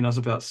approaching us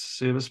about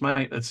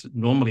ServiceMate, it's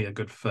normally a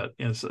good fit.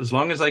 As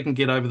long as they can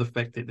get over the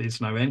fact that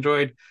there's no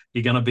Android,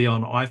 you're going to be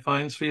on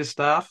iPhones for your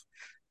staff,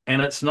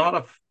 and it's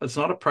not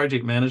a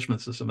project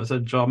management system; it's a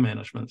job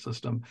management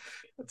system.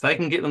 If they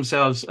can get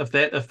themselves, if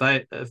they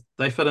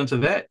fit into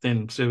that,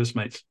 then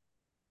ServiceMate's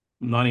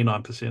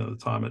 99% of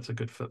the time it's a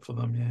good fit for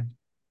them. Yeah.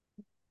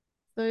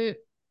 So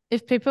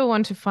if people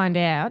want to find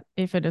out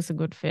if it is a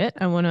good fit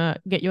and want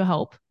to get your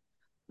help,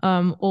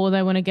 or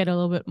they want to get a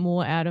little bit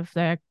more out of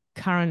their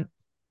current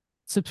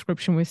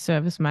subscription with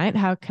ServiceMate,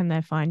 how can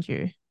they find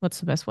you?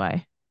 What's the best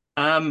way?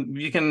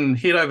 You can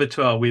head over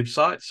to our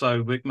website,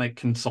 so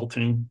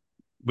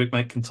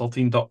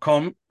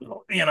workmateconsulting.com,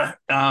 at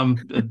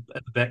the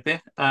back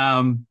there.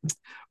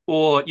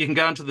 Or you can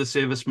go into the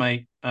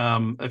ServiceMate.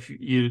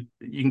 You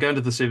can go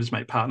into the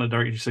ServiceMate partner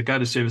directory. So go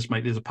to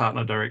ServiceMate. There's a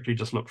partner directory.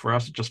 Just look for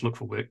us. Just look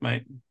for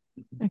Workmate.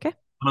 Okay.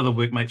 One of the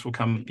Workmates will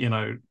come.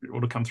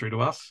 Will come through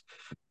to us,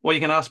 or you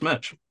can ask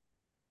Mitch.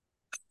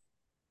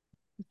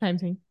 Same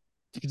thing.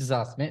 You can just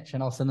ask Mitch,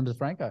 and I'll send them to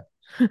Franco.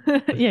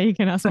 Yeah, you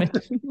can ask Mitch.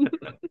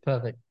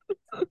 Perfect.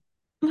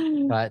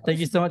 All right. Thank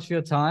you so much for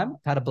your time.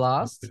 Had a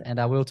blast, and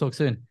we'll talk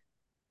soon.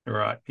 All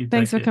right.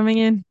 Thanks for coming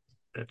in.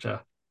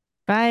 Gotcha.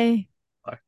 Bye.